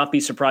 I would not be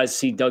surprised to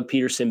see Doug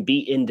Peterson be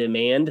in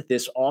demand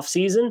this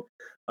offseason.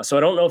 So I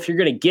don't know if you're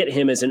going to get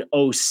him as an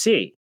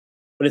OC.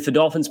 But if the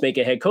Dolphins make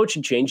a head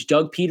coaching change,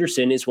 Doug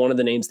Peterson is one of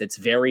the names that's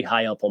very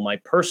high up on my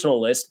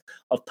personal list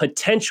of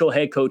potential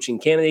head coaching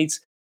candidates.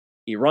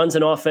 He runs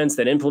an offense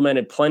that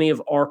implemented plenty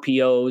of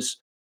RPOs,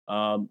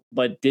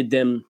 but did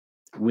them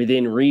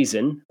within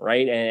reason,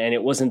 right? And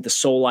it wasn't the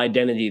sole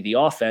identity of the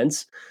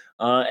offense.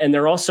 And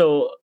they're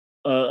also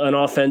an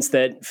offense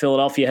that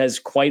Philadelphia has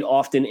quite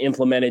often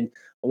implemented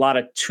a lot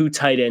of 2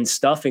 tight end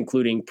stuff,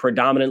 including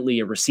predominantly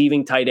a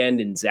receiving tight end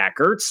in Zach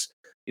Ertz.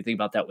 You think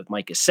about that with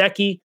Mike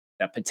Gesicki,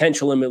 that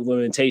potential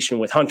implementation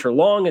with Hunter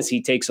Long as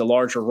he takes a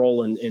larger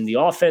role in the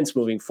offense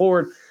moving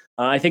forward.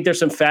 I think there's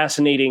some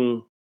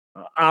fascinating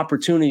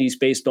opportunities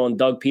based on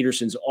Doug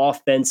Peterson's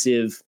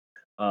offensive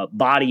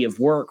body of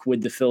work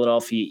with the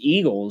Philadelphia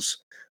Eagles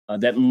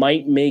that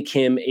might make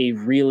him a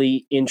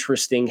really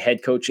interesting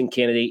head coaching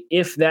candidate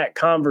if that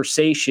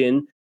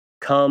conversation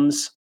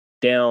comes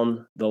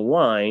down the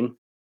line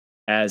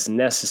as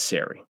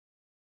necessary.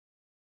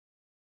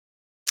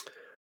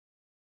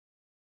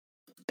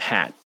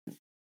 Pat,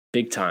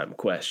 Big time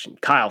question.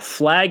 Kyle,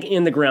 flag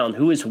in the ground.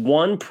 Who is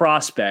one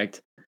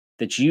prospect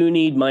that you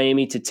need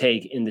Miami to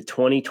take in the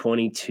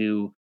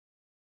 2022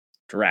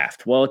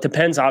 draft? Well, it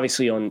depends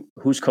obviously on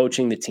who's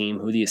coaching the team,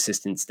 who the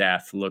assistant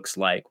staff looks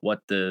like, what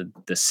the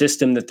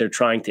system that they're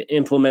trying to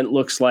implement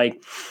looks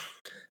like.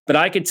 But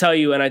I could tell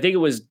you, and I think it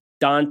was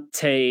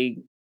Dante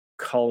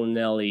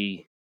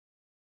Colonelli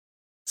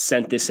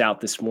sent this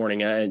out this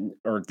morning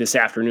or this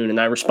afternoon, and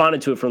I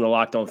responded to it from the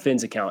Locked On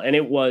Fins account, and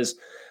it was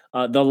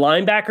the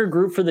linebacker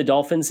group for the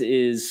Dolphins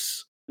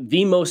is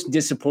the most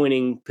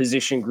disappointing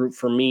position group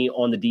for me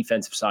on the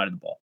defensive side of the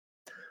ball.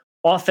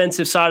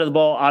 Offensive side of the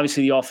ball,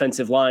 obviously the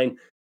offensive line,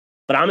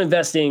 but I'm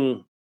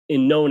investing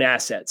in known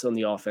assets on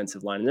the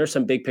offensive line. And there's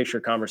some big picture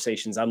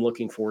conversations I'm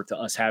looking forward to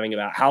us having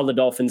about how the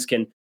Dolphins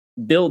can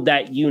build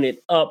that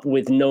unit up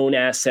with known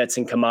assets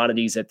and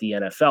commodities at the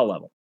NFL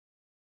level.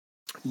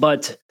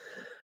 But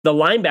the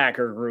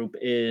linebacker group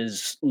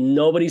is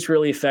nobody's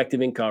really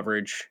effective in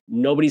coverage.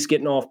 Nobody's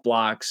getting off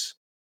blocks.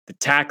 The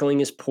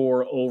tackling is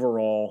poor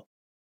overall.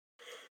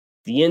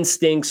 The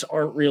instincts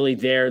aren't really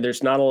there.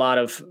 There's not a lot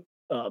of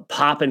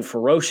pop and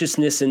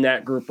ferociousness in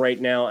that group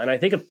right now. And I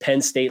think of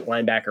Penn State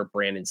linebacker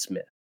Brandon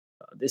Smith.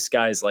 This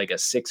guy's like a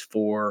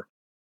 6'4",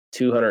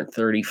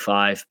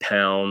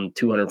 235-pound,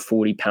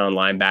 240-pound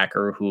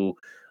linebacker who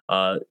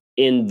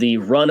in the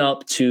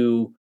run-up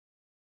to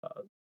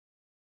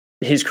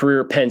his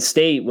career at Penn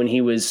State, when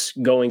he was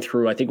going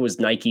through, I think it was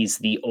Nike's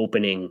The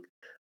Opening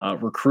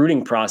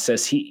recruiting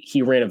process,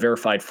 he ran a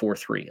verified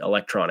 4.3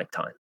 electronic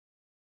time.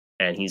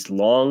 And he's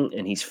long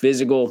and he's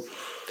physical.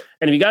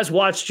 And if you guys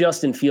watched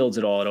Justin Fields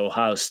at all at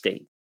Ohio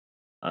State,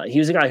 he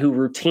was a guy who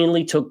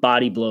routinely took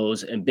body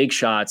blows and big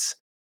shots.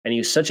 And he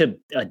was such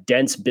a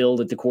dense build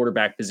at the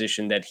quarterback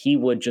position that he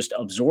would just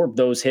absorb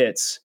those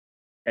hits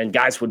and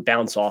guys would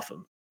bounce off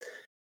him.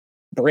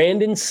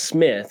 Brandon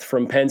Smith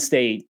from Penn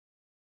State,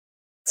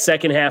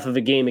 second half of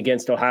a game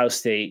against Ohio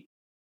State,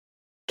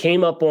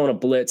 came up on a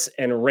blitz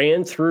and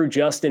ran through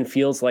Justin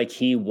Fields like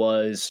he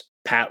was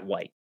Pat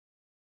White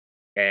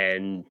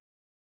and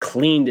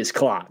cleaned his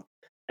clock.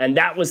 And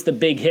that was the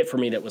big hit for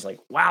me that was like,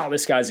 wow,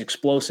 this guy's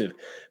explosive.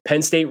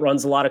 Penn State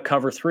runs a lot of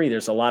cover 3.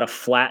 There's a lot of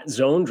flat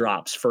zone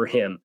drops for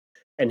him.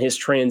 And his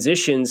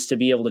transitions to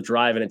be able to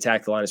drive and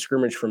attack the line of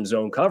scrimmage from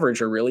zone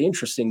coverage are really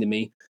interesting to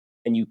me.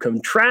 And you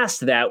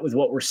contrast that with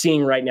what we're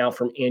seeing right now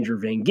from Andrew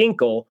Van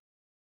Ginkel,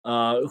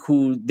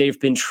 who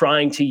they've been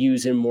trying to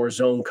use in more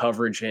zone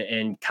coverage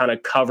and kind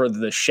of cover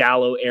the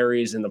shallow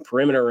areas in the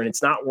perimeter, and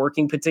it's not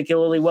working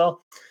particularly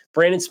well.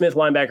 Brandon Smith,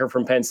 linebacker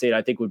from Penn State,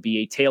 I think would be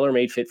a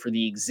tailor-made fit for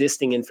the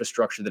existing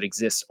infrastructure that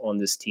exists on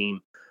this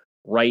team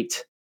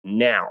right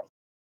now.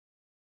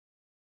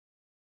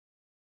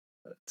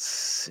 Let's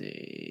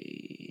see.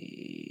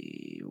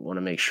 I want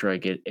to make sure I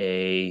get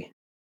a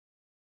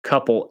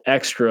couple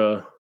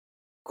extra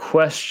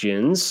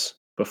questions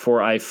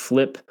before I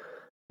flip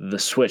the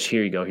switch.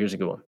 Here you go. Here's a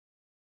good one.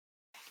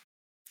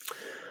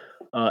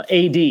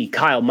 AD,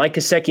 Kyle, Mike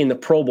Gesicki in the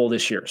Pro Bowl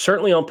this year.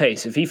 Certainly on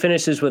pace. If he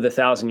finishes with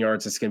 1,000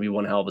 yards, it's going to be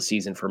one hell of a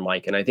season for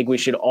Mike. And I think we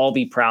should all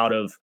be proud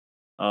of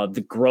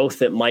the growth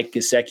that Mike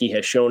Gesicki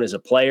has shown as a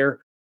player.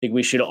 I think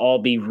we should all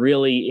be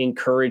really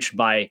encouraged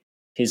by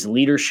his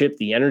leadership,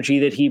 the energy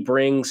that he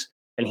brings.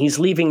 And he's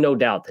leaving no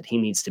doubt that he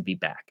needs to be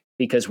back.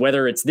 Because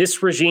whether it's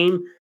this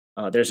regime,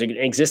 there's an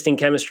existing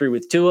chemistry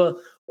with Tua,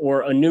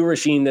 or a new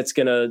regime that's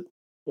going to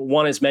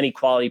want as many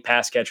quality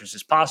pass catchers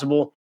as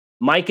possible,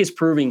 Mike is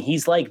proving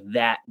he's like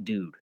that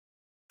dude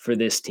for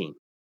this team.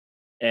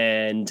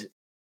 And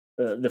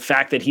the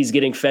fact that he's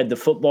getting fed the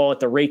football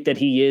at the rate that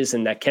he is,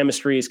 and that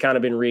chemistry has kind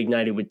of been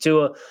reignited with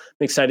Tua, I'm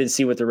excited to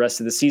see what the rest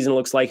of the season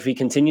looks like. If he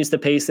continues the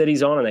pace that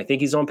he's on, and I think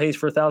he's on pace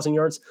for 1,000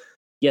 yards,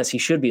 yes, he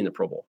should be in the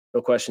Pro Bowl.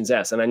 No questions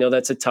asked. And I know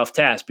that's a tough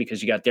task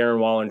because you got Darren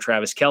Waller and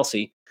Travis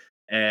Kelce,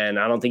 and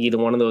I don't think either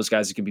one of those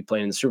guys could be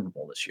playing in the Super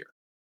Bowl this year.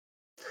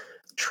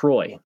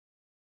 Troy,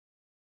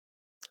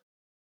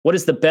 what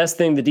is the best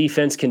thing the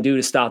defense can do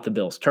to stop the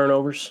Bills?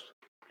 Turnovers,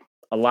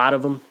 a lot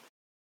of them,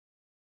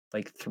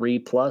 like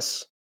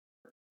 3+.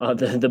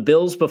 The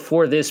Bills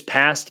before this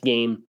past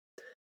game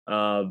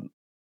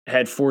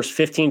had forced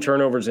 15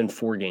 turnovers in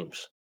 4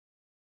 games.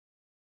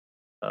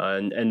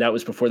 And that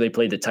was before they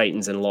played the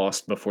Titans and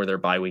lost before their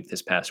bye week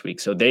this past week.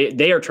 So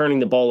they are turning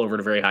the ball over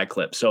at a very high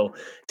clip. So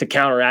to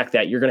counteract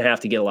that, you're going to have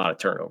to get a lot of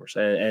turnovers.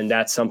 And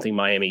that's something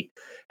Miami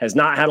has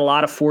not had a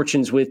lot of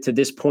fortunes with to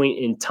this point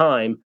in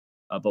time.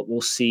 But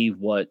we'll see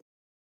what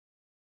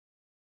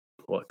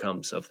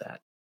comes of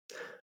that.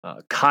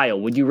 Kyle,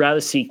 would you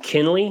rather see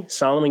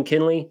Solomon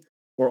Kinley,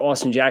 or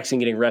Austin Jackson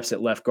getting reps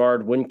at left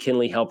guard? Wouldn't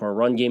Kinley help our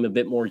run game a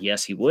bit more?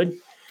 Yes, he would.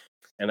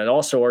 And I'd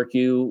also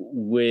argue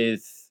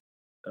with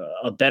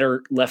a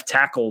better left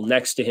tackle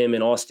next to him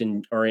in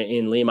Liam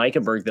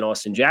Eichenberg than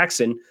Austin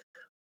Jackson.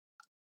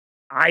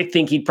 I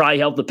think he'd probably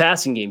help the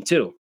passing game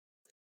too.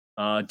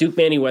 Duke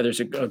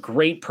Manyweather's a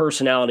great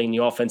personality in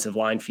the offensive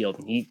line field.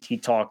 And he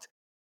talked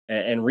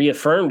and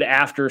reaffirmed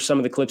after some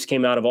of the clips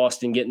came out of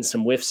Austin getting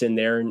some whiffs in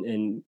there.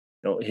 And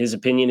his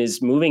opinion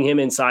is moving him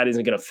inside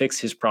isn't going to fix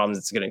his problems.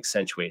 It's going to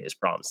accentuate his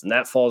problems. And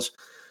that falls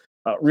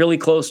really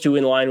close to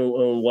in line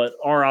with what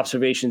our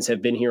observations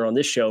have been here on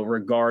this show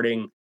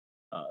regarding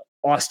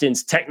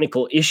Austin's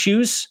technical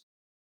issues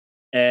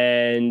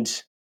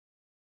and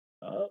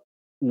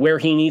where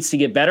he needs to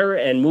get better.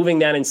 And moving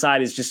that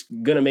inside is just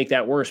going to make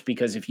that worse,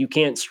 because if you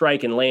can't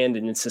strike and land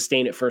and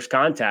sustain at first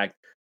contact,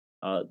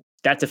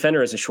 that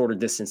defender has a shorter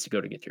distance to go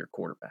to get to your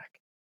quarterback.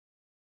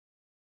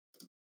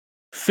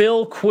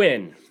 Phil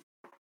Quinn.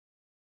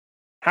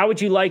 Who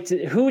would you like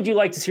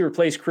to see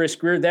replace Chris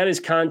Grier? That is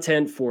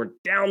content for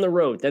down the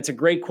road. That's a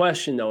great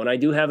question, though, and I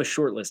do have a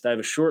short list. I have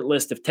a short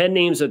list of 10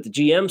 names at the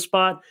GM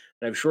spot, and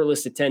I have a short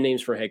list of 10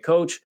 names for head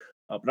coach,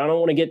 but I don't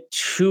want to get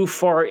too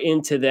far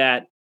into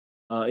that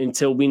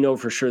until we know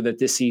for sure that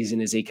this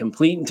season is a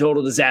complete and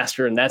total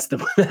disaster, and that's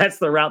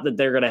the route that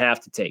they're going to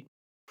have to take.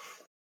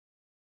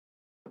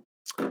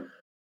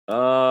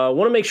 I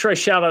want to make sure I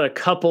shout out a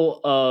couple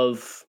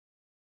of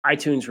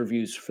iTunes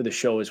reviews for the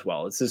show as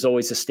well. This is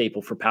always a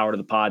staple for Power to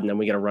the Pod, and then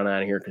we got to run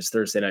out of here because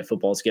Thursday Night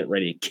Football is getting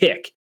ready to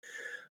kick.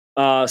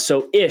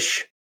 So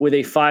Ish with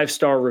a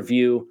 5-star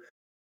review.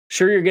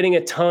 Sure, you're getting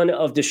a ton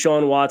of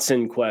Deshaun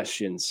Watson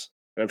questions.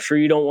 I'm sure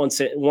you don't want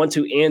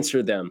to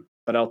answer them,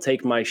 but I'll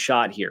take my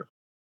shot here.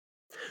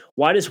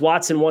 Why does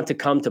Watson want to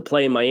come to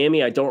play in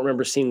Miami? I don't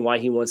remember seeing why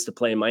he wants to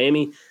play in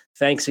Miami.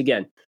 Thanks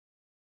again.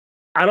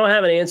 I don't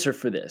have an answer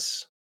for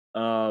this.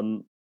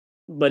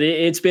 But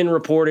it's been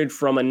reported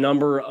from a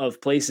number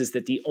of places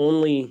that the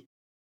only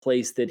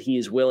place that he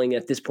is willing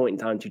at this point in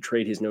time to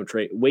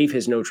waive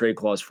his no trade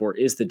clause for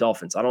is the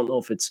Dolphins. I don't know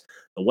if it's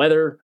the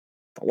weather,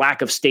 the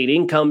lack of state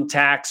income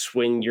tax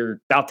when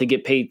you're about to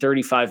get paid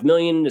 $35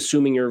 million,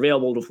 assuming you're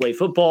available to play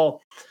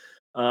football.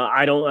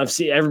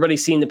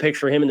 Everybody's seen the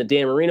picture of him in the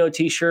Dan Marino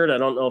t-shirt. I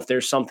don't know if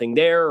there's something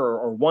there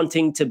or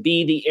wanting to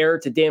be the heir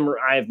to Dan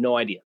Marino. I have no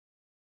idea.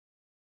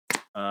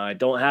 I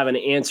don't have an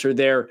answer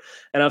there.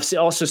 And I've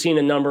also seen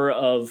a number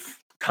of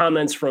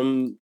comments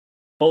from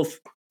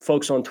both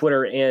folks on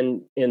Twitter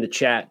and in the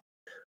chat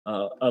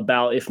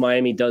about if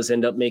Miami does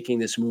end up making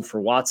this move for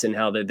Watson,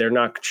 how they're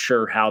not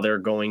sure how they're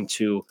going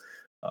to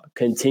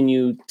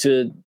continue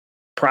to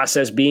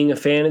process being a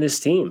fan of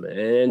this team.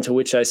 And to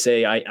which I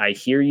say, I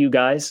hear you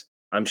guys.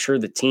 I'm sure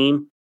the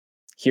team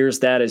hears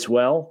that as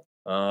well.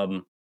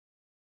 And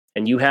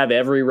you have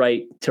every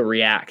right to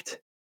react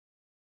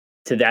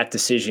to that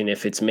decision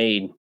if it's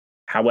made,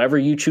 however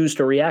you choose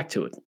to react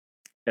to it.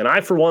 And I,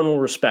 for one, will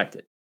respect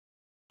it.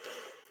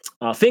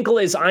 Finkel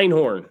is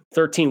Einhorn,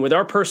 13. With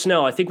our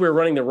personnel, I think we're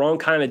running the wrong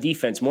kind of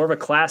defense, more of a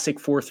classic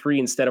 4-3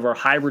 instead of our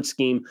hybrid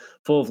scheme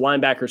full of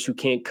linebackers who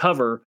can't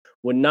cover,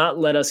 would not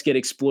let us get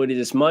exploited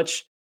as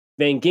much.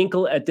 Van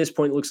Ginkel at this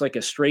point looks like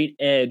a straight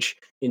edge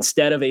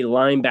instead of a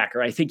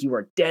linebacker. I think you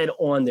are dead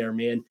on there,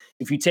 man.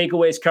 If you take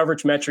away his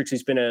coverage metrics,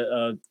 he's been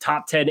a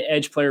top 10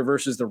 edge player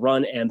versus the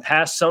run and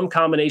pass. Some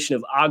combination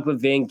of Agba,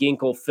 Van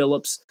Ginkel,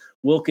 Phillips,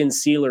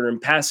 Wilkins, Sealer, and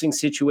passing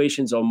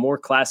situations on more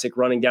classic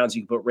running downs.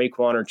 You can put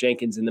Raekwon or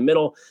Jenkins in the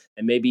middle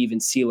and maybe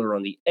even Sealer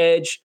on the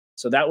edge.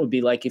 So that would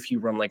be like if you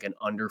run like an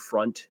under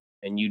front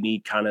and you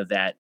need kind of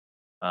that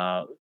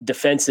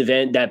defensive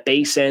end, that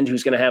base end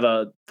who's going to have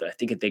I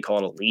think they call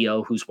it a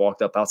Leo who's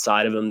walked up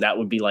outside of him. That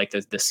would be like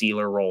the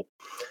Sealer role.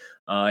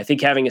 I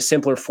think having a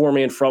simpler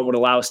 4-man front would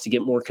allow us to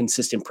get more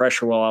consistent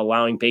pressure while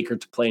allowing Baker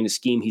to play in a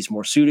scheme he's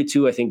more suited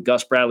to. I think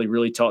Gus Bradley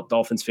really taught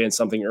Dolphins fans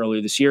something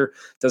earlier this year.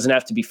 Doesn't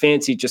have to be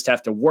fancy, just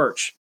have to work.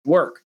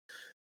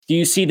 Do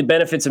you see the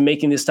benefits of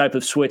making this type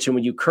of switch, and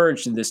would you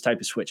encourage this type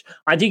of switch?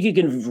 I think you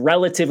can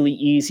relatively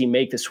easy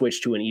make the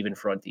switch to an even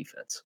front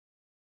defense.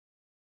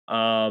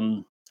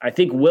 I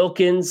think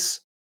Wilkins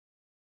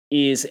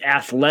is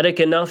athletic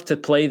enough to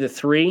play the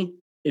 3.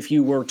 If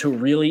you were to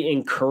really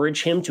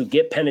encourage him to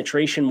get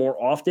penetration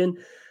more often,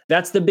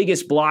 that's the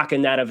biggest block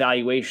in that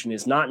evaluation,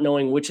 is not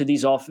knowing which of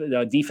these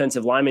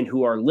defensive linemen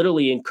who are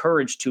literally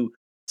encouraged to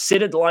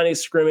sit at the line of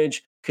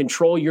scrimmage,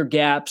 control your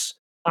gaps,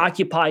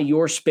 occupy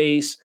your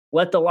space,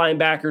 let the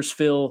linebackers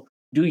fill,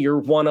 do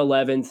your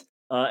 1/11th,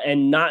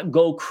 and not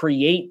go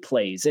create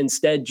plays.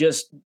 Instead,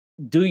 just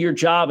do your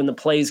job and the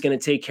play is going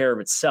to take care of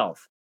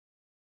itself.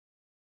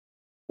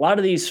 A lot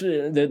of these,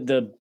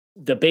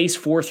 the base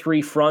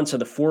 4-3 fronts or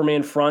the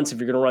 4-man fronts, if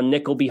you're going to run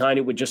nickel behind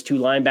it with just 2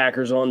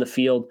 linebackers on the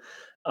field,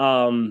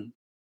 a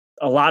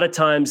lot of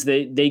times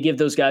they give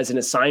those guys an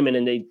assignment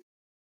and they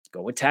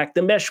go attack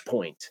the mesh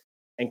point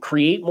and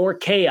create more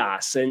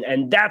chaos.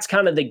 And that's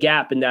kind of the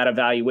gap in that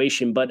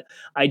evaluation. But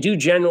I do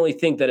generally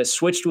think that a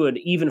switch to an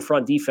even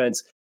front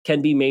defense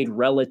can be made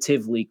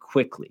relatively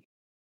quickly.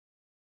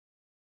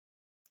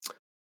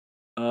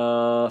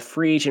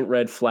 Free agent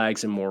red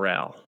flags and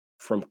morale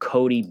from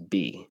Cody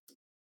B.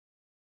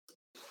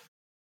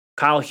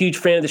 Kyle, huge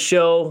fan of the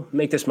show.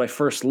 Make this my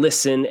first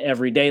listen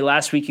every day.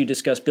 Last week you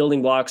discussed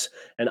building blocks,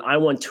 and I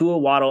want Tua,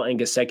 Waddle, and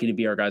Gesicki to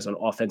be our guys on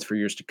offense for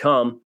years to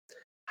come.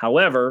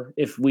 However,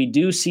 if we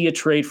do see a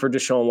trade for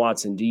Deshaun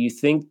Watson, do you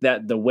think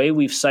that the way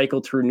we've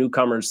cycled through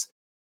newcomers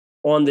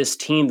on this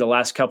team the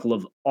last couple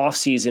of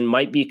offseason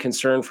might be a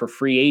concern for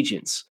free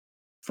agents?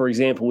 for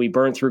example, we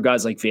burned through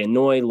guys like Van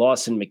Noy,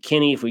 Lawson,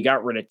 McKinney. If we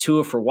got rid of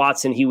Tua for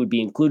Watson, he would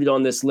be included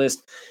on this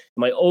list.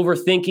 Am I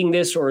overthinking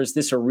this, or is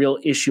this a real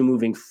issue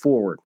moving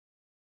forward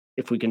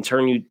if we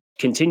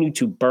continue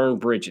to burn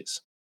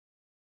bridges?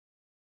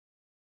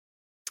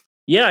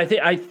 Yeah, I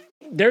think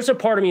there's a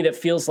part of me that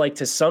feels like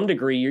to some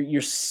degree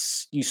you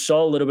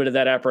saw a little bit of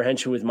that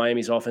apprehension with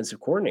Miami's offensive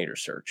coordinator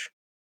search,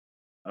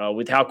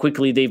 with how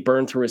quickly they've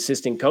burned through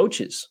assistant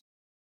coaches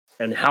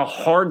and how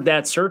hard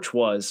that search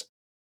was.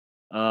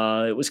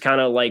 It was kind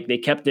of like they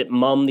kept it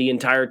mum the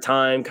entire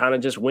time, kind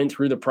of just went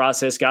through the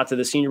process, got to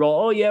the Senior Bowl.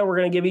 Oh, yeah, we're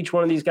going to give each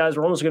one of these guys,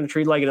 we're almost going to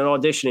treat it like an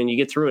audition, and you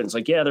get through it. And it's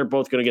like, yeah, they're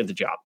both going to get the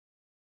job.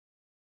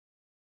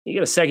 You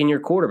get a second-year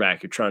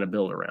quarterback you're trying to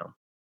build around.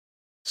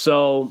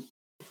 So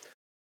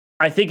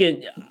I think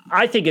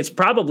it's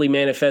probably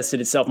manifested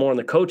itself more on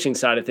the coaching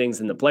side of things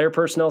than the player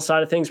personnel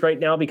side of things right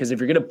now, because if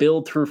you're going to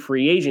build through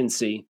free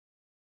agency,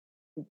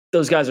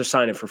 those guys are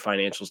signing for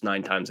financials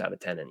 9 times out of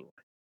 10 anyway,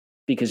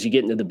 because you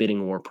get into the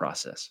bidding war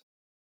process.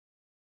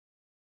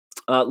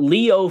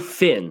 Leo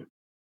Finn,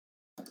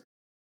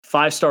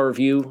 5-star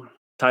review.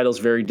 Title's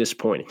very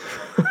disappointing.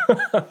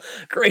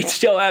 Great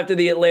show after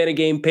the Atlanta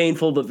game.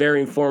 Painful, but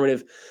very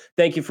informative.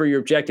 Thank you for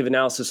your objective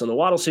analysis on the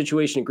Waddle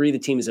situation. Agree the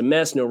team is a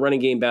mess. No running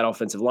game, bad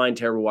offensive line,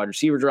 terrible wide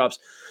receiver drops.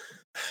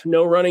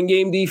 No running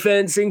game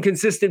defense,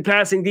 inconsistent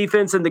passing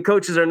defense, and the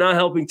coaches are not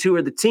helping Tua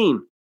or the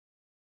team.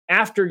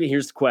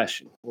 Here's the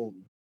question. We'll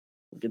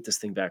get this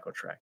thing back on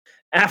track.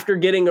 After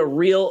getting a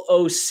real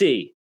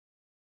OC,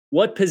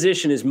 what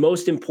position is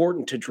most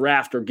important to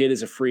draft or get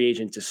as a free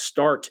agent to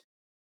start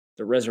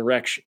the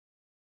resurrection?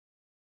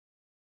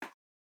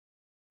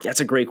 That's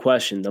a great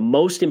question. The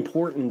most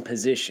important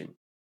position.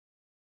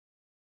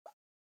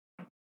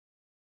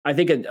 I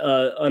think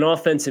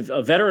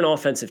a veteran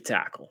offensive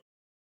tackle,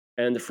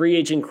 and the free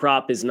agent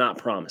crop is not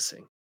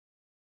promising.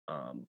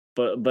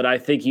 But I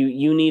think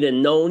you need a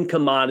known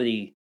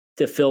commodity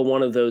to fill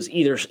one of those,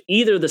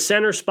 either the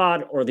center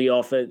spot or the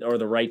offense or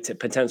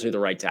potentially the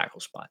right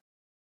tackle spot.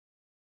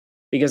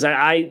 Because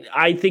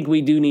I think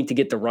we do need to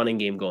get the running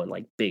game going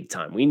like big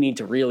time. We need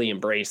to really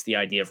embrace the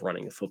idea of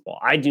running the football.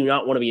 I do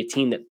not want to be a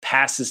team that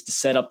passes to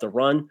set up the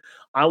run.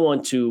 I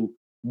want to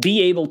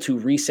be able to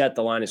reset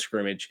the line of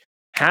scrimmage,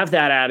 have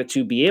that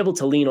attitude, be able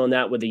to lean on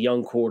that with a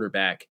young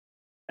quarterback,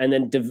 and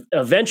then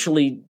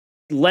eventually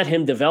let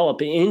him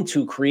develop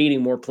into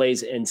creating more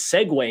plays and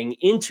segueing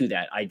into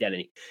that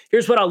identity.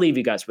 Here's what I'll leave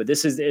you guys with.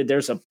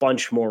 There's a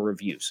bunch more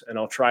reviews, and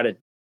I'll try to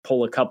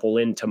pull a couple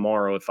in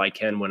tomorrow if I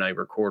can when I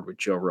record with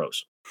Joe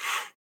Rose.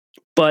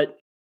 But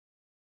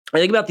I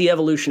think about the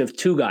evolution of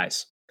 2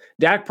 guys,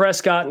 Dak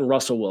Prescott and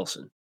Russell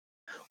Wilson.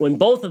 When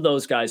both of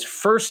those guys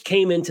first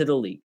came into the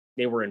league,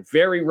 they were in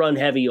very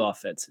run-heavy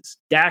offenses.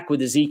 Dak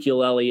with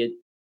Ezekiel Elliott,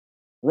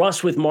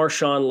 Russ with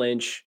Marshawn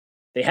Lynch.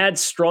 They had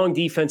strong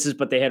defenses,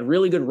 but they had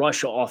really good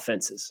rush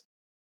offenses.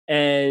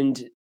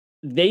 And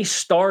they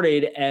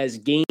started as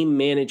game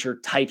manager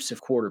types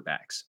of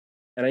quarterbacks.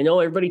 And I know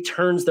everybody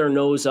turns their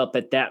nose up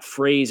at that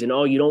phrase and,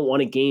 you don't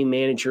want a game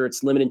manager,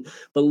 it's limited.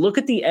 But look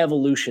at the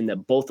evolution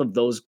that both of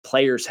those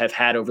players have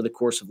had over the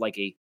course of like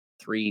a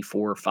 3,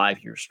 4,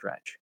 5-year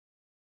stretch,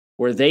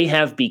 where they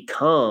have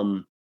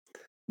become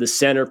the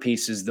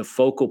centerpieces, the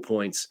focal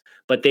points,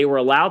 but they were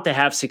allowed to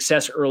have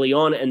success early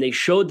on, and they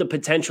showed the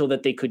potential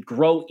that they could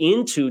grow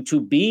into to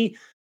be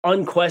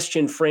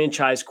unquestioned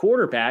franchise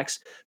quarterbacks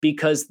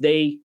because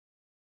they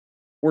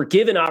were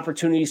given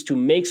opportunities to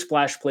make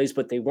splash plays,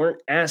 but they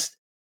weren't asked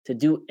to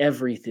do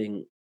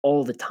everything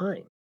all the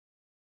time.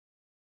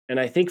 And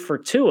I think for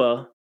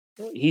Tua,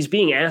 he's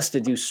being asked to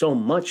do so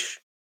much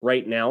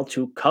right now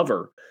to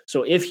cover.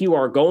 So if you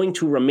are going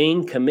to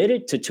remain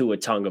committed to Tua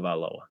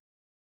Tagovailoa,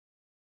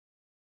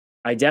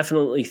 I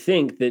definitely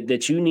think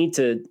that you need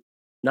to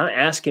not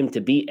ask him to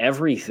be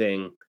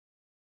everything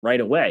right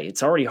away.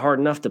 It's already hard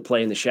enough to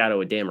play in the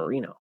shadow of Dan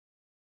Marino.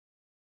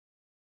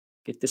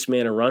 Get this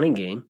man a running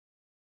game.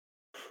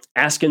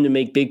 Ask him to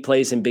make big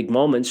plays in big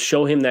moments,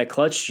 show him that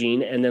clutch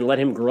gene, and then let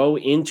him grow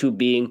into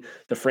being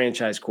the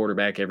franchise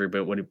quarterback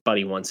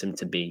everybody wants him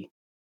to be.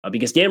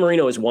 Because Dan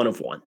Marino is one of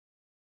one.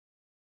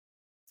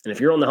 And if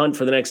you're on the hunt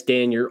for the next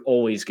Dan, you're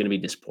always going to be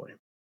disappointed.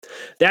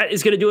 That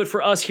is going to do it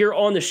for us here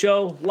on the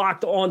show.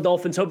 Locked On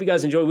Dolphins. Hope you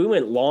guys enjoyed. We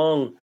went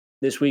long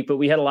this week, but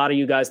we had a lot of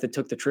you guys that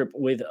took the trip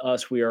with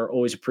us. We are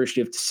always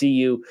appreciative to see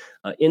you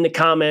in the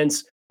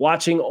comments,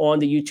 watching on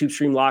the YouTube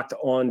stream Locked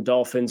On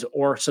Dolphins,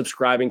 or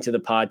subscribing to the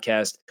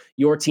podcast.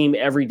 Your team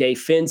every day.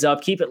 Fins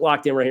up. Keep it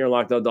locked in right here on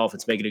Locked On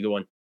Dolphins. Make it a good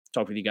one.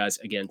 Talk with you guys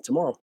again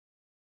tomorrow.